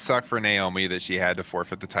it does suck for Naomi that she had to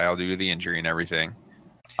forfeit the title due to the injury and everything.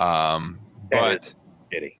 But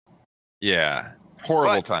yeah,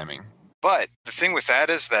 horrible timing. But the thing with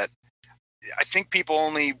that is that I think people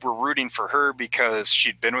only were rooting for her because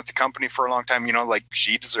she'd been with the company for a long time, like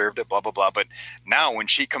she deserved it, blah, blah, blah. But now when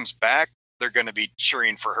she comes back, they're going to be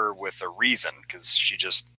cheering for her with a reason, because she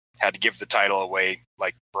just had to give the title away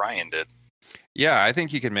like Brian did. Yeah, I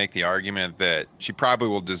think you could make the argument that she probably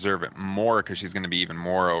will deserve it more because she's going to be even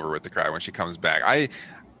more over with the crowd when she comes back.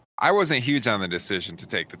 I wasn't huge on the decision to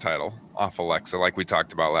take the title off Alexa, like we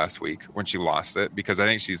talked about last week when she lost it, because I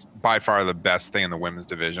think she's by far the best thing in the women's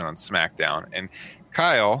division on SmackDown. And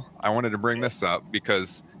Kyle, I wanted to bring this up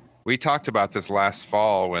because we talked about this last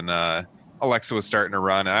fall when Alexa was starting to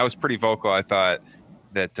run, and I was pretty vocal. I thought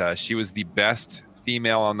that she was the best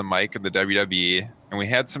female on the mic in the WWE, and we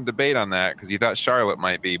had some debate on that because you thought Charlotte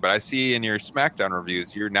might be, but I see in your SmackDown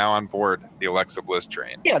reviews you're now on board the Alexa Bliss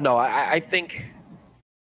train. Yeah, no, I think,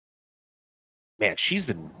 man, she's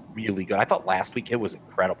been really good. I thought last week it was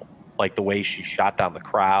incredible, like the way she shot down the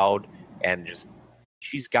crowd, and just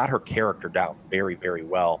she's got her character down very, very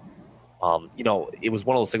well. It was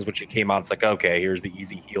one of those things when she came out, it's like, okay, here's the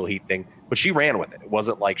easy heel heat thing, but she ran with it. It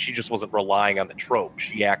wasn't like she just wasn't relying on the trope.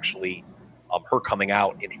 She actually, her coming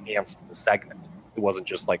out enhanced the segment. It wasn't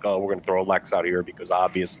just like, oh, we're going to throw Alexa out here because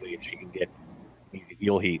obviously she can get easy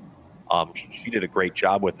heel heat. She did a great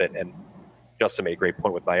job with it, and Justin made a great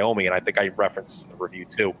point with Naomi, and I think I referenced this in the review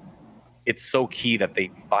too. It's so key that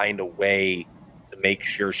they find a way to make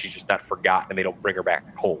sure she's just not forgotten and they don't bring her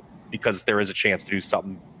back cold, because there is a chance to do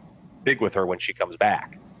something big with her when she comes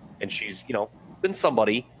back. And she's, been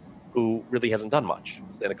somebody who really hasn't done much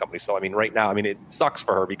in the company. So, right now, it sucks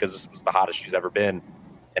for her because this was the hottest she's ever been.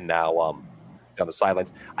 And now on the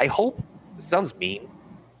sidelines. I hope, this sounds mean,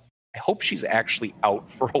 I hope she's actually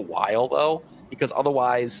out for a while, though, because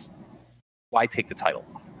otherwise, why take the title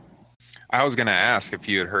off? I was going to ask if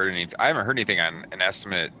you had heard anything. I haven't heard anything on an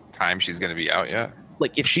estimate time she's going to be out yet.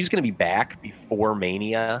 Like, if she's going to be back before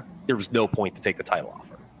Mania, there was no point to take the title off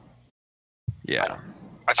her. Yeah.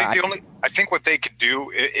 I think what they could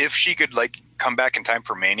do, if she could come back in time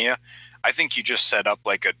for Mania, I think you just set up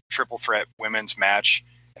like a triple threat women's match,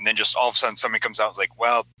 and then just all of a sudden somebody comes out and is like,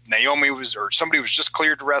 well, somebody was just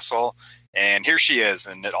cleared to wrestle, and here she is,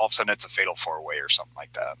 and all of a sudden it's a fatal 4-way or something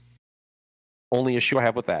like that. Only issue I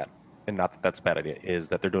have with that, and not that that's a bad idea, is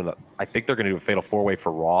that I think they're going to do a fatal 4-way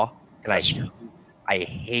for Raw, and I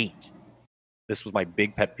hate. This was my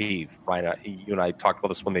big pet peeve, Ryan. You and I talked about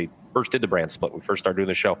this when they first did the brand split. When we first started doing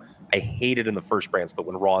the show. I hated in the first brand split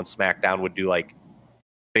when Raw and SmackDown would do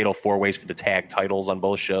fatal 4-ways for the tag titles on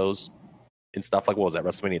both shows and stuff. Like, what was that,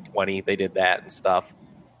 WrestleMania 20? They did that and stuff.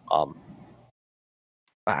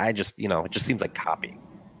 I just, it just seems like copying.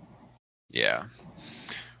 Yeah.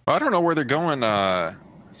 Well, I don't know where they're going.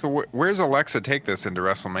 So where's Alexa take this into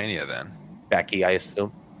WrestleMania then? Becky, I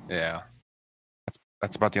assume. Yeah.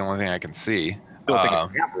 That's about the only thing I can see. The only thing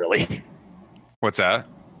they have, really. What's that?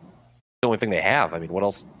 The only thing they have. What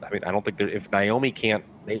else? I don't think if Naomi can't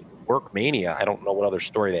work Mania, I don't know what other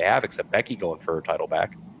story they have except Becky going for her title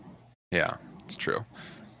back. Yeah, it's true.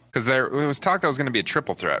 Because there was talk that was going to be a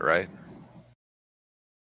triple threat, right?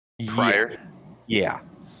 Prior. Yeah.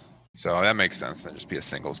 So that makes sense. Then just be a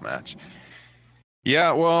singles match.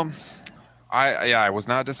 Yeah. Well, I was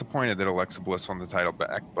not disappointed that Alexa Bliss won the title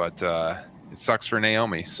back, but it sucks for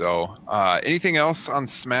Naomi. So anything else on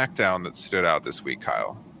SmackDown that stood out this week,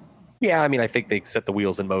 Kyle? Yeah, I think they set the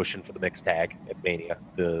wheels in motion for the mixed tag at Mania.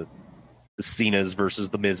 The Cenas versus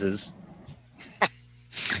the Miz's.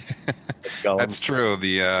 That's true.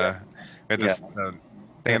 They had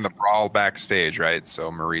the brawl backstage, right?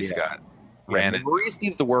 So Maurice ran it. Maurice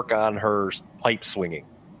needs to work on her pipe swinging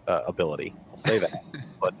ability. I'll say that.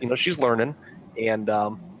 But she's learning, and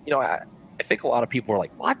I think a lot of people are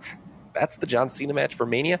like, "What? That's the John Cena match for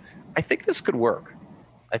Mania?" I think this could work.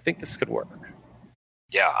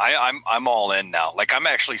 Yeah, I'm all in now. I'm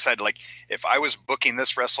actually excited. If I was booking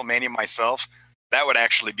this WrestleMania myself, that would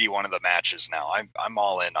actually be one of the matches now. I'm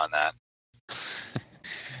all in on that.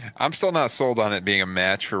 I'm still not sold on it being a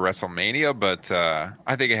match for WrestleMania, but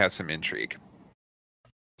I think it has some intrigue.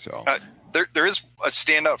 So there is a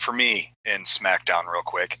standout for me in SmackDown real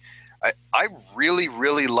quick. I really,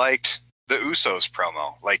 really liked the Usos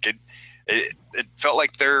promo. It felt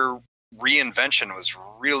like their reinvention was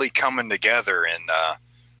really coming together, and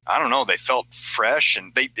I don't know, they felt fresh,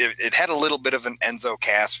 and it had a little bit of an Enzo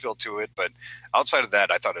Cass feel to it, but outside of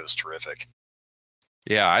that, I thought it was terrific.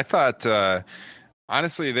 Yeah, I thought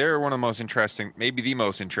honestly, they're one of the most interesting, maybe the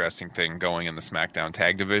most interesting thing going in the SmackDown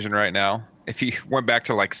tag division right now. If you went back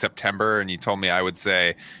to like September and you told me, I would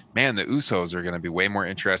say, man, the Usos are going to be way more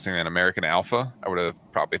interesting than American Alpha, I would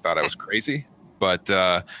have probably thought I was crazy. But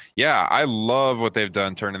yeah, I love what they've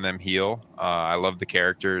done turning them heel. I love the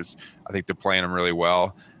characters. I think they're playing them really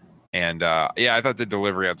well. And yeah, I thought the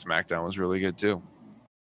delivery on SmackDown was really good too.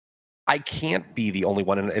 I can't be the only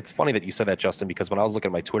one. And it's funny that you said that, Justin, because when I was looking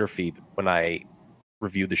at my Twitter feed, when I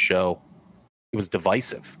reviewed the show, it was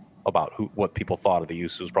divisive about what people thought of the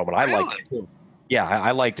Usos promo. And I liked it too. Yeah,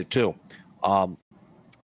 I liked it too.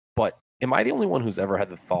 But am I the only one who's ever had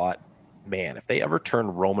the thought, man, if they ever turn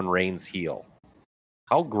Roman Reigns heel,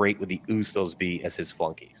 how great would the Usos be as his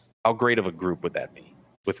flunkies? How great of a group would that be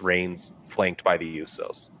with Reigns flanked by the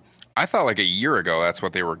Usos? I thought like a year ago that's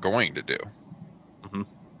what they were going to do. Mm-hmm.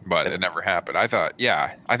 But it never happened. I thought,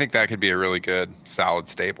 yeah, I think that could be a really good, solid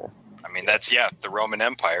staple. I mean, that's, the Roman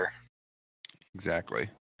Empire. Exactly.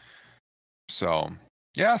 So,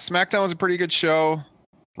 yeah, SmackDown was a pretty good show.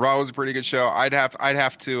 Raw was a pretty good show. I'd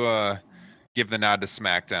have to give the nod to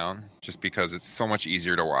SmackDown just because it's so much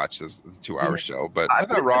easier to watch this the 2-hour show. But I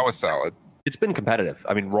thought Raw was solid. It's been competitive.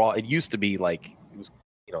 I mean, Raw, it used to be like, it was,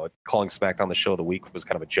 calling SmackDown the show of the week was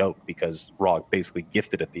kind of a joke because Raw basically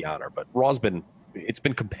gifted it the honor. But it's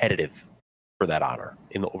been competitive for that honor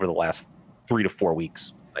over the last 3 to 4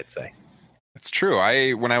 weeks, I'd say. It's true.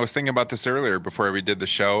 When I was thinking about this earlier before we did the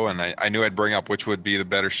show, and I knew I'd bring up which would be the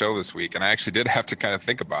better show this week, and I actually did have to kind of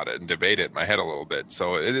think about it and debate it in my head a little bit.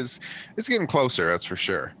 So it's getting closer, that's for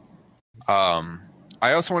sure.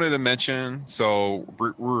 I also wanted to mention, so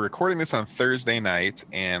we're recording this on Thursday night,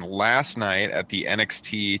 and last night at the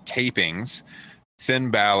NXT tapings,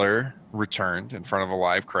 Finn Balor returned in front of a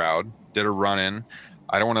live crowd, did a run-in.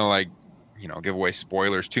 I don't want to give away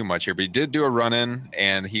spoilers too much here, but he did do a run-in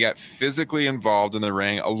and he got physically involved in the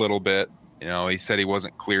ring a little bit. He said he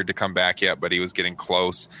wasn't cleared to come back yet, but he was getting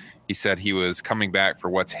close. He said he was coming back for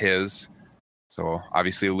what's his. So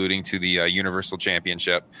obviously alluding to the Universal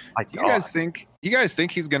Championship. Do you guys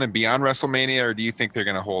think he's going to be on WrestleMania, or do you think they're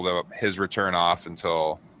going to hold up his return off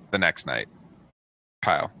until the next night?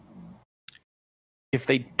 Kyle. If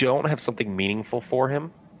they don't have something meaningful for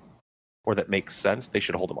him or that makes sense, they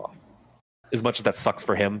should hold him off. As much as that sucks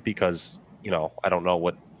for him because, I don't know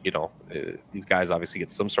what, these guys obviously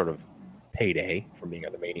get some sort of payday from being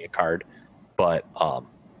on the Mania card. But,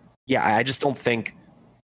 yeah, I just don't think,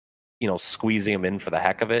 squeezing him in for the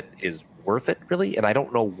heck of it is worth it, really. And I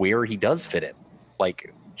don't know where he does fit in.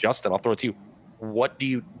 Like, Justin, I'll throw it to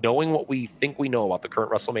you. Knowing what we think we know about the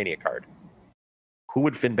current WrestleMania card, who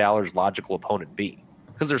would Finn Balor's logical opponent be?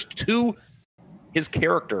 Because there's his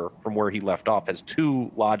character from where he left off has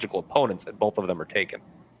 2 logical opponents, and both of them are taken.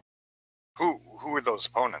 Who are those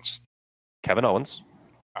opponents? Kevin Owens.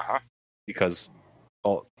 Because,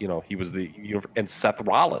 he was and Seth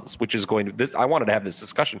Rollins, which is going to I wanted to have this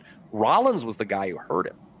discussion. Rollins was the guy who hurt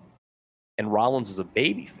him, and Rollins is a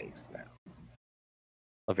babyface now,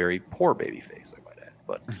 a very poor babyface, I might add,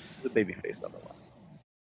 but he's a babyface nonetheless.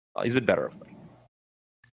 He's been better of late.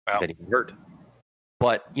 Then he got hurt.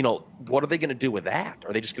 But, what are they going to do with that?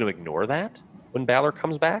 Are they just going to ignore that when Balor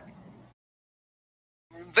comes back?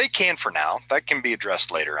 They can for now. That can be addressed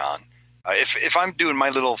later on. If I'm doing my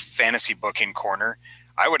little fantasy booking corner,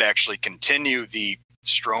 I would actually continue the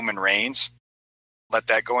Strowman Reigns, let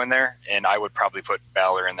that go in there, and I would probably put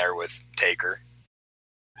Balor in there with Taker.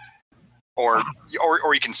 Or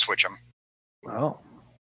you can switch them. Oh.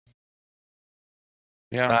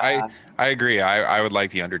 Yeah, I agree. I would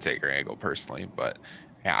like the Undertaker angle personally, but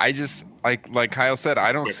yeah, I just like Kyle said,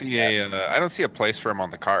 I don't see a place for him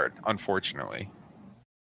on the card, unfortunately.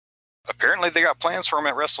 Apparently, they got plans for him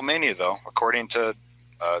at WrestleMania, though, according to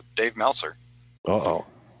Dave Meltzer. Uh-oh.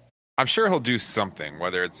 I'm sure he'll do something,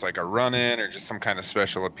 whether it's like a run-in or just some kind of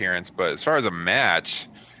special appearance. But as far as a match,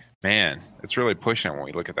 man, it's really pushing when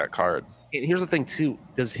we look at that card. And here's the thing, too.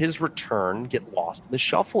 Does his return get lost in the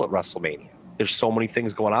shuffle at WrestleMania? There's so many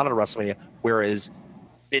things going on at WrestleMania, whereas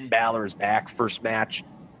Finn Balor's back, first match,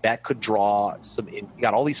 that could draw some... You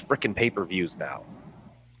got all these freaking pay-per-views now.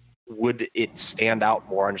 Would it stand out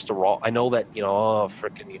more on just a Raw? I know that,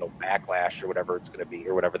 Backlash or whatever it's going to be,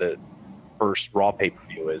 or whatever the first Raw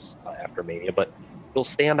pay-per-view is after Mania, but it'll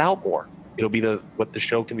stand out more. It'll be what the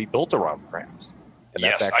show can be built around, perhaps. And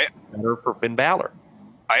that's actually better for Finn Balor.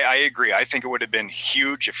 I agree. I think it would have been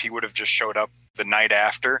huge if he would have just showed up the night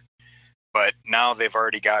after. But now they've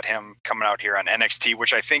already got him coming out here on NXT,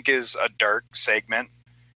 which I think is a dark segment.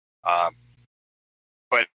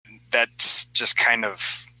 But that's just kind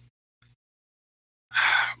of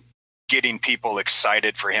getting people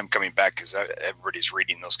excited for him coming back because everybody's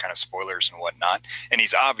reading those kind of spoilers and whatnot. And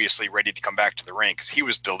he's obviously ready to come back to the ring because he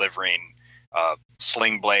was delivering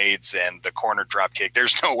sling blades and the corner drop kick.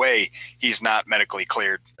 There's no way he's not medically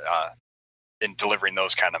cleared in delivering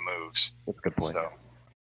those kind of moves. That's a good point. So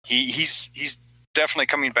he's definitely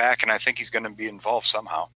coming back, and I think he's going to be involved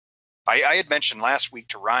somehow. I had mentioned last week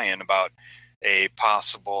to Ryan about a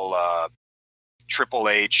possible Triple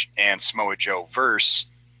H and Samoa Joe versus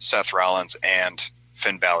Seth Rollins and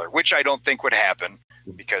Finn Balor, which I don't think would happen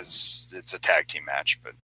because it's a tag team match.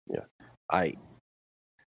 But yeah, I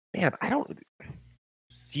don't.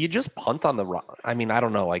 Do you just punt on the? I mean, I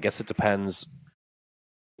don't know. I guess it depends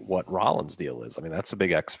what Rollins' deal is. I mean, that's a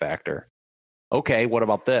big X factor. Okay, what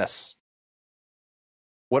about this?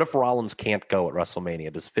 What if Rollins can't go at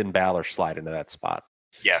WrestleMania? Does Finn Balor slide into that spot?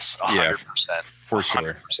 Yes, 100%. For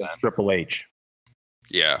sure. 100%. Triple H.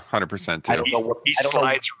 Yeah, 100% too. I don't know he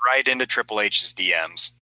slides right into Triple H's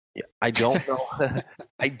DMs. Yeah, I don't know.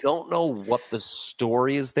 I don't know what the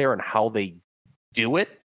story is there and how they do it,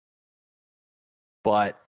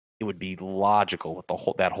 but it would be logical with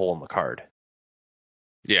that hole in the card.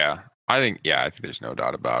 Yeah, I think there's no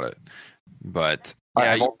doubt about it. But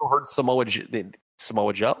yeah, I've also heard Samoa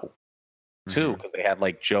Joe too, because they had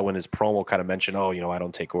like Joe in his promo kind of mentioned, I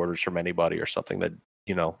don't take orders from anybody or something, that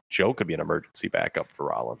Joe could be an emergency backup for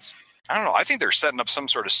Rollins. I don't know. I think they're setting up some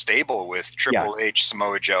sort of stable with Triple H,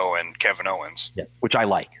 Samoa Joe, and Kevin Owens. Yeah, which I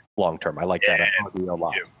like long term. I like that a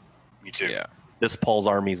lot. Me too. Yeah. This Paul's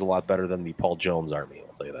army is a lot better than the Paul Jones army.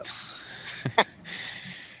 I'll tell you that.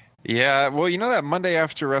 Yeah, well, that Monday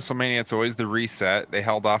after WrestleMania, it's always the reset. They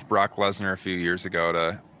held off Brock Lesnar a few years ago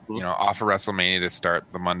to, off of WrestleMania to start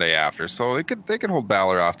the Monday after. So they could hold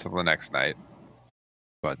Balor off till the next night.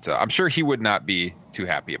 But I'm sure he would not be too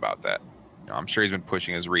happy about that. I'm sure he's been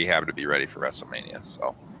pushing his rehab to be ready for WrestleMania.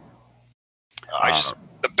 So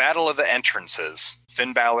the battle of the entrances,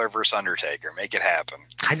 Finn Balor versus Undertaker, make it happen.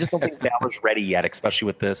 I just don't think Balor's ready yet, especially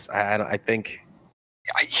with this. I think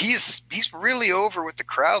he's really over with the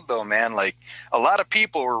crowd, though, man. Like, a lot of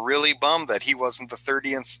people were really bummed that he wasn't the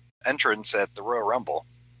 30th entrance at the Royal Rumble.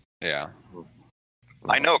 Yeah.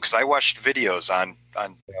 I know, because I watched videos on.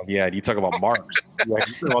 Yeah, you talk about marks. You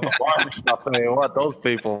talk about the marks. I'll tell you what, those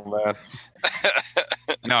people, man.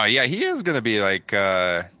 No, yeah, he is going to be like,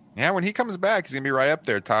 when he comes back, he's going to be right up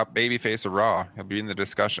there, top babyface of Raw. He'll be in the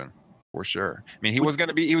discussion for sure. I mean, he was going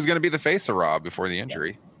to be the face of Raw before the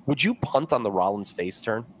injury. Would you punt on the Rollins face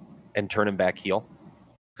turn and turn him back heel?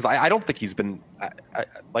 Because I don't think he's been,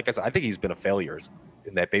 like I said, I think he's been a failure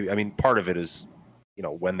in that baby. I mean, part of it is,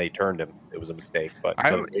 when they turned him, it was a mistake, but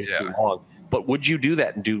too long. But would you do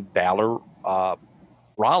that and do Balor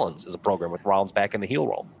Rollins as a program with Rollins back in the heel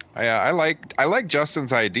role? I like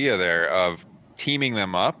Justin's idea there of teaming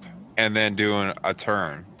them up and then doing a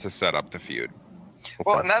turn to set up the feud.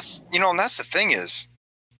 Well, and that's the thing is,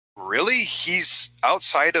 really, he's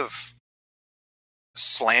outside of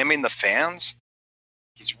slamming the fans.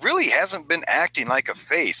 He really hasn't been acting like a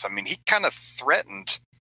face. I mean, he kind of threatened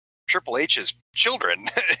Triple H's children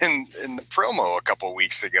in the promo a couple of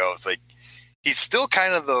weeks ago. It's like he's still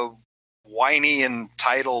kind of the whiny,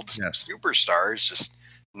 entitled superstar. He's just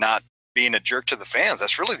not being a jerk to the fans.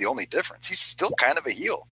 That's really the only difference. He's still kind of a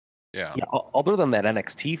heel. Yeah. Other than that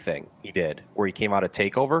NXT thing he did, where he came out of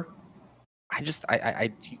Takeover, I just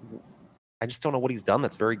don't know what he's done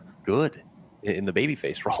that's very good in the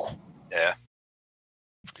babyface role. Yeah.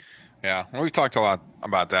 Yeah. Well, we've talked a lot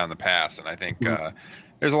about that in the past, and I think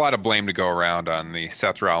there's a lot of blame to go around on the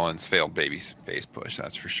Seth Rollins failed babyface push.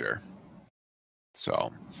 That's for sure.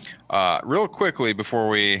 So, real quickly before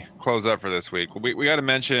we close up for this week, we got to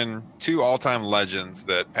mention two all-time legends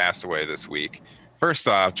that passed away this week. First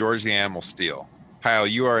off, George the Animal Steele. Kyle,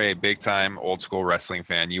 you are a big-time old-school wrestling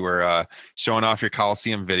fan. You were showing off your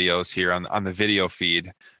Coliseum videos here on the video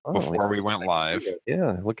feed before we went live.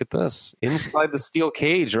 Yeah, look at this. Inside the steel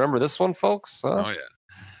cage. Remember this one, folks? Oh, yeah.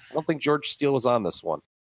 I don't think George Steele was on this one.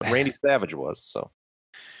 Randy Savage was,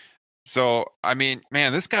 So, I mean,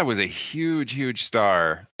 man, this guy was a huge, huge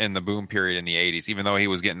star in the boom period in the 80s, even though he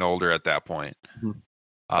was getting older at that point. He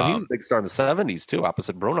was a big star in the 70s, too,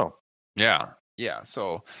 opposite Bruno. Yeah.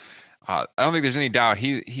 So, I don't think there's any doubt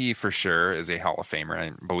he for sure is a Hall of Famer.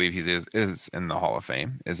 I believe he is in the Hall of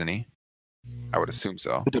Fame, isn't he? I would assume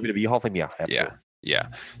so. The WWE Hall of Fame, yeah. Absolutely. Yeah.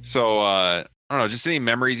 So, I don't know, just any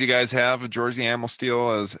memories you guys have of George the Animal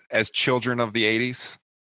Steele as children of the 80s?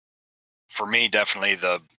 For me, definitely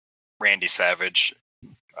the Randy Savage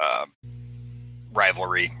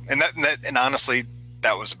rivalry, and honestly,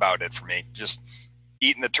 that was about it for me. Just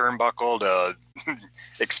eating the turnbuckle to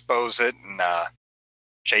expose it and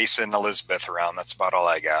chasing Elizabeth around. That's about all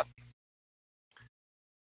I got.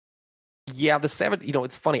 Yeah, the Savage,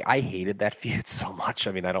 it's funny. I hated that feud so much.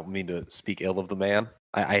 I mean, I don't mean to speak ill of the man.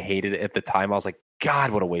 I hated it at the time. I was like,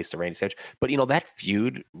 God, what a waste of Randy Savage. But, that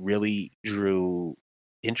feud really drew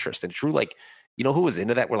interest and drew, like, who was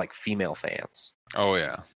into that were like female fans. Oh,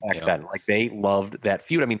 yeah. Back then. Like, they loved that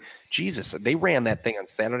feud. I mean, Jesus, they ran that thing on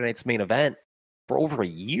Saturday Night's Main Event for over a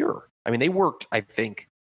year. I mean, they worked, I think,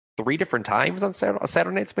 3 different times on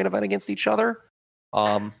Saturday Night's Main Event against each other.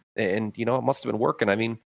 And, it must have been working. I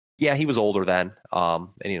mean, yeah, he was older then. And,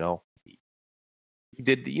 he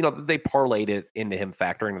did, they parlayed it into him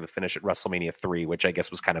factoring to the finish at WrestleMania 3, which I guess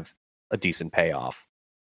was kind of a decent payoff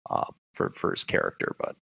for his character.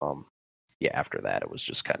 But, yeah, after that, it was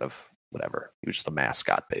just kind of whatever. He was just a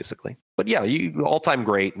mascot, basically. But, yeah, all-time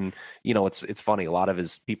great. And, it's funny. A lot of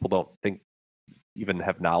his people don't even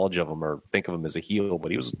have knowledge of him or think of him as a heel,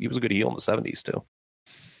 but he was a good heel in the 70s, too.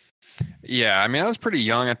 Yeah, I mean, I was pretty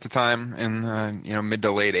young at the time in mid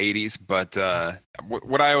to late 80s, but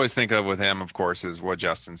what I always think of with him, of course, is what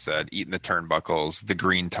Justin said: eating the turnbuckles, the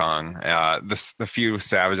green tongue, the feud with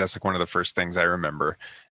Savage. That's like one of the first things I remember.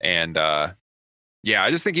 And yeah, I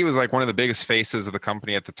just think he was like one of the biggest faces of the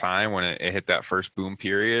company at the time when it hit that first boom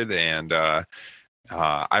period. And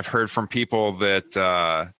I've heard from people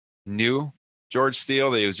that knew George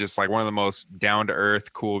Steele that he was just like one of the most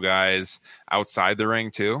down-to-earth, cool guys outside the ring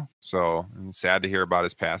too. So I'm sad to hear about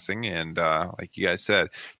his passing. And like you guys said,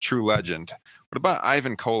 true legend. What about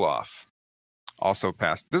Ivan Koloff? Also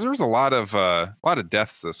passed. There was a lot of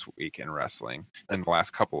deaths this week in wrestling in the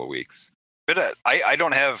last couple of weeks. But I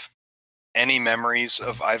don't have any memories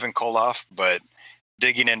of Ivan Koloff, but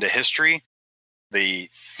digging into history, the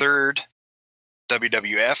 3rd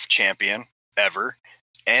WWF champion ever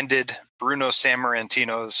ended Bruno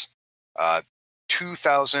Sammartino's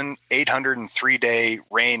 2,803-day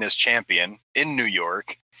reign as champion in New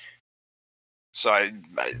York. So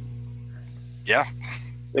yeah.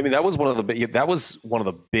 I mean, that was one of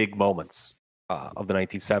the big moments of the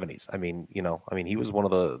 1970s. I mean, he was one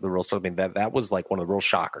of the real stuff. I mean, that was like one of the real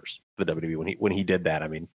shockers for the WWE when he did that. I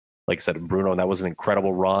mean, like I said, Bruno, and that was an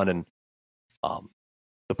incredible run. And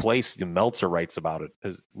the place, Meltzer writes about it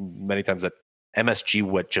as many times that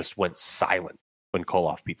MSG just went silent when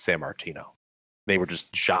Koloff beat Sammartino. They were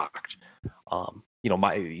just shocked.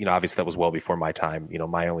 Obviously that was well before my time.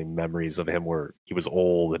 My only memories of him were he was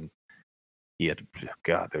old and he had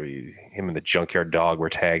him and the Junkyard Dog were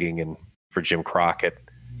tagging and for Jim Crockett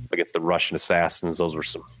against the Russian Assassins. Those were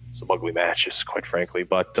some ugly matches, quite frankly.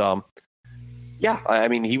 But yeah, I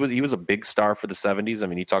mean he was a big star for the 70s. I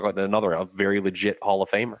mean, you talk about a very legit Hall of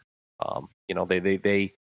Famer.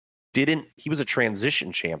 He was a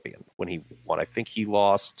transition champion when he won. I think he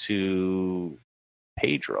lost to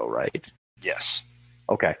Pedro, right? Yes.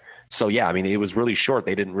 Okay. So, yeah, I mean, it was really short.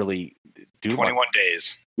 They didn't really do 21 much.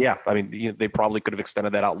 days. Yeah. I mean, they probably could have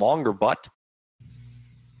extended that out longer, but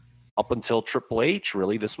up until Triple H,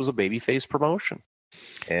 really, this was a babyface promotion.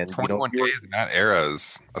 And 21 days in that era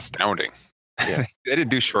is astounding. Yeah. They didn't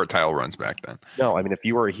do short title runs back then. No, I mean, if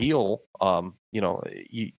you were a heel,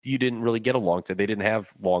 you didn't really get along to. They didn't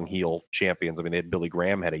have long heel champions. I mean, they had Billy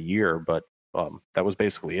Graham had a year, but that was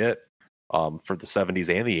basically it for the 70s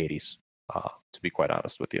and the 80s. To be quite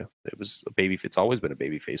honest with you, it was a baby. It's always been a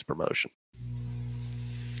babyface promotion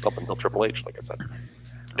up until Triple H, like I said.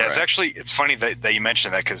 That's right. It's funny that you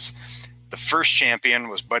mentioned that because the first champion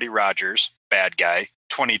was Buddy Rogers, bad guy,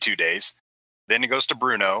 22 days. Then it goes to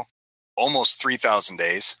Bruno, almost 3,000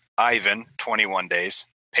 days. Ivan, 21 days.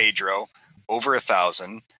 Pedro, over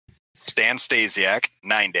 1,000. Stan Stasiak,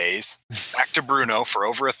 9 days. Back to Bruno for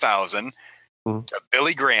over 1,000. To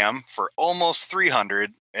Billy Graham for almost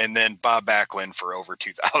 300. And then Bob Backlund for over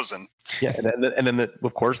 2,000. Yeah, and then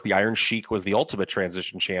of course, the Iron Sheik was the ultimate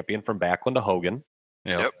transition champion from Backlund to Hogan.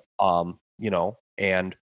 Yep.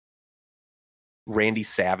 And Randy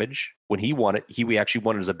Savage, when he won it, he actually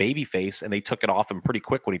won it as a babyface, and they took it off him pretty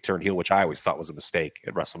quick when he turned heel, which I always thought was a mistake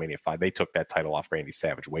at WrestleMania 5. They took that title off Randy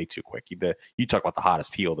Savage way too quick. You talk about the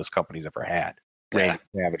hottest heel this company's ever had. Randy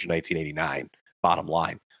Savage in 1989, bottom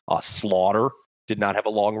line. Slaughter did not have a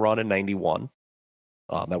long run in 91.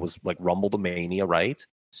 That was like Rumble to Mania, right?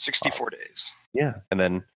 64 days. Yeah. And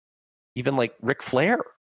then even like Ric Flair,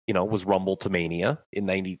 was Rumble to Mania in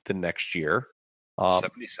 90 the next year.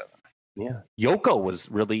 77. Yeah. Yoko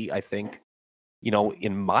was really, I think,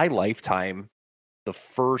 in my lifetime, the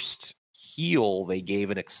first heel they gave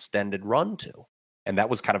an extended run to. And that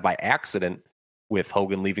was kind of by accident with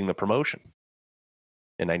Hogan leaving the promotion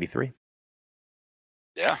in 93.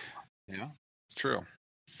 Yeah. Yeah, it's true.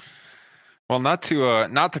 Well, not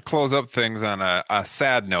to close up things on a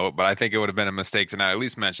sad note, but I think it would have been a mistake to not at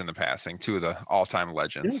least mention the passing, two of the all-time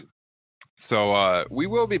legends. Yeah. So we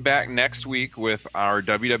will be back next week with our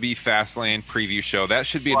WWE Fastlane preview show. That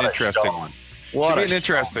should be an interesting one. What should be an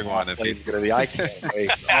interesting one. If it's going to be, I can't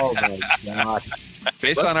wait. Oh my God.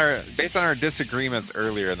 Based on our disagreements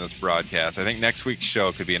earlier in this broadcast, I think next week's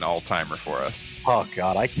show could be an all-timer for us. Oh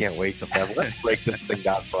God, I can't wait to let's break this thing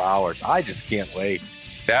down for hours. I just can't wait.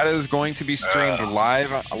 That is going to be streamed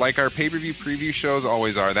live, like our pay-per-view preview shows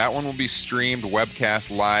always are. That one will be streamed,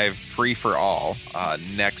 webcast live, free for all,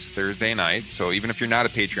 next Thursday night. So even if you're not a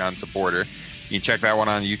Patreon supporter, you can check that one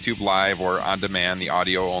on YouTube Live or on demand, the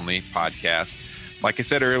audio-only podcast. Like I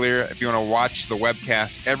said earlier, if you want to watch the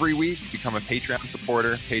webcast every week, become a Patreon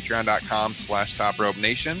supporter,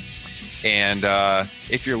 patreon.com/TopRopeNation. And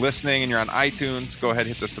if you're listening and you're on iTunes, go ahead and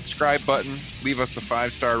hit the subscribe button. Leave us a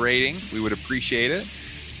 5-star rating. We would appreciate it.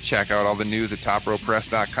 Check out all the news at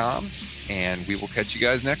topropepress.com, and we will catch you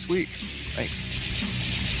guys next week. Thanks.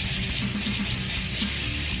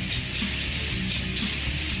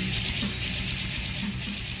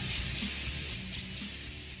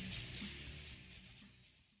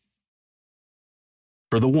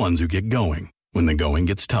 For the ones who get going when the going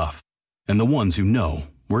gets tough, and the ones who know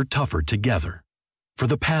we're tougher together. For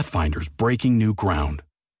the Pathfinders breaking new ground,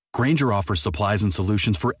 Grainger offers supplies and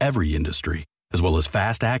solutions for every industry, as well as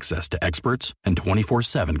fast access to experts and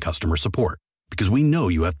 24/7 customer support. Because we know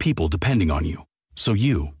you have people depending on you, so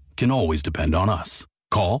you can always depend on us.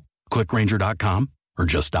 Call, click Grainger.com, or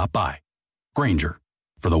just stop by. Grainger,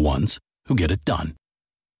 for the ones who get it done.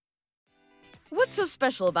 What's so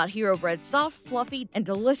special about Hero Bread's soft, fluffy, and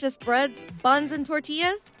delicious breads, buns, and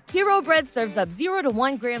tortillas? Hero Bread serves up 0 to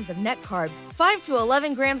 1 grams of net carbs, 5 to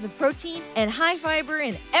 11 grams of protein, and high fiber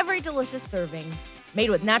in every delicious serving. Made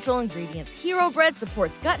with natural ingredients, Hero Bread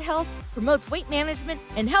supports gut health, promotes weight management,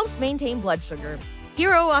 and helps maintain blood sugar.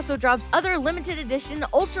 Hero also drops other limited edition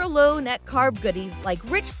ultra-low net carb goodies like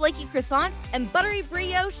rich flaky croissants and buttery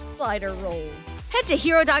brioche slider rolls. Head to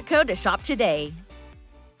hero.co to shop today.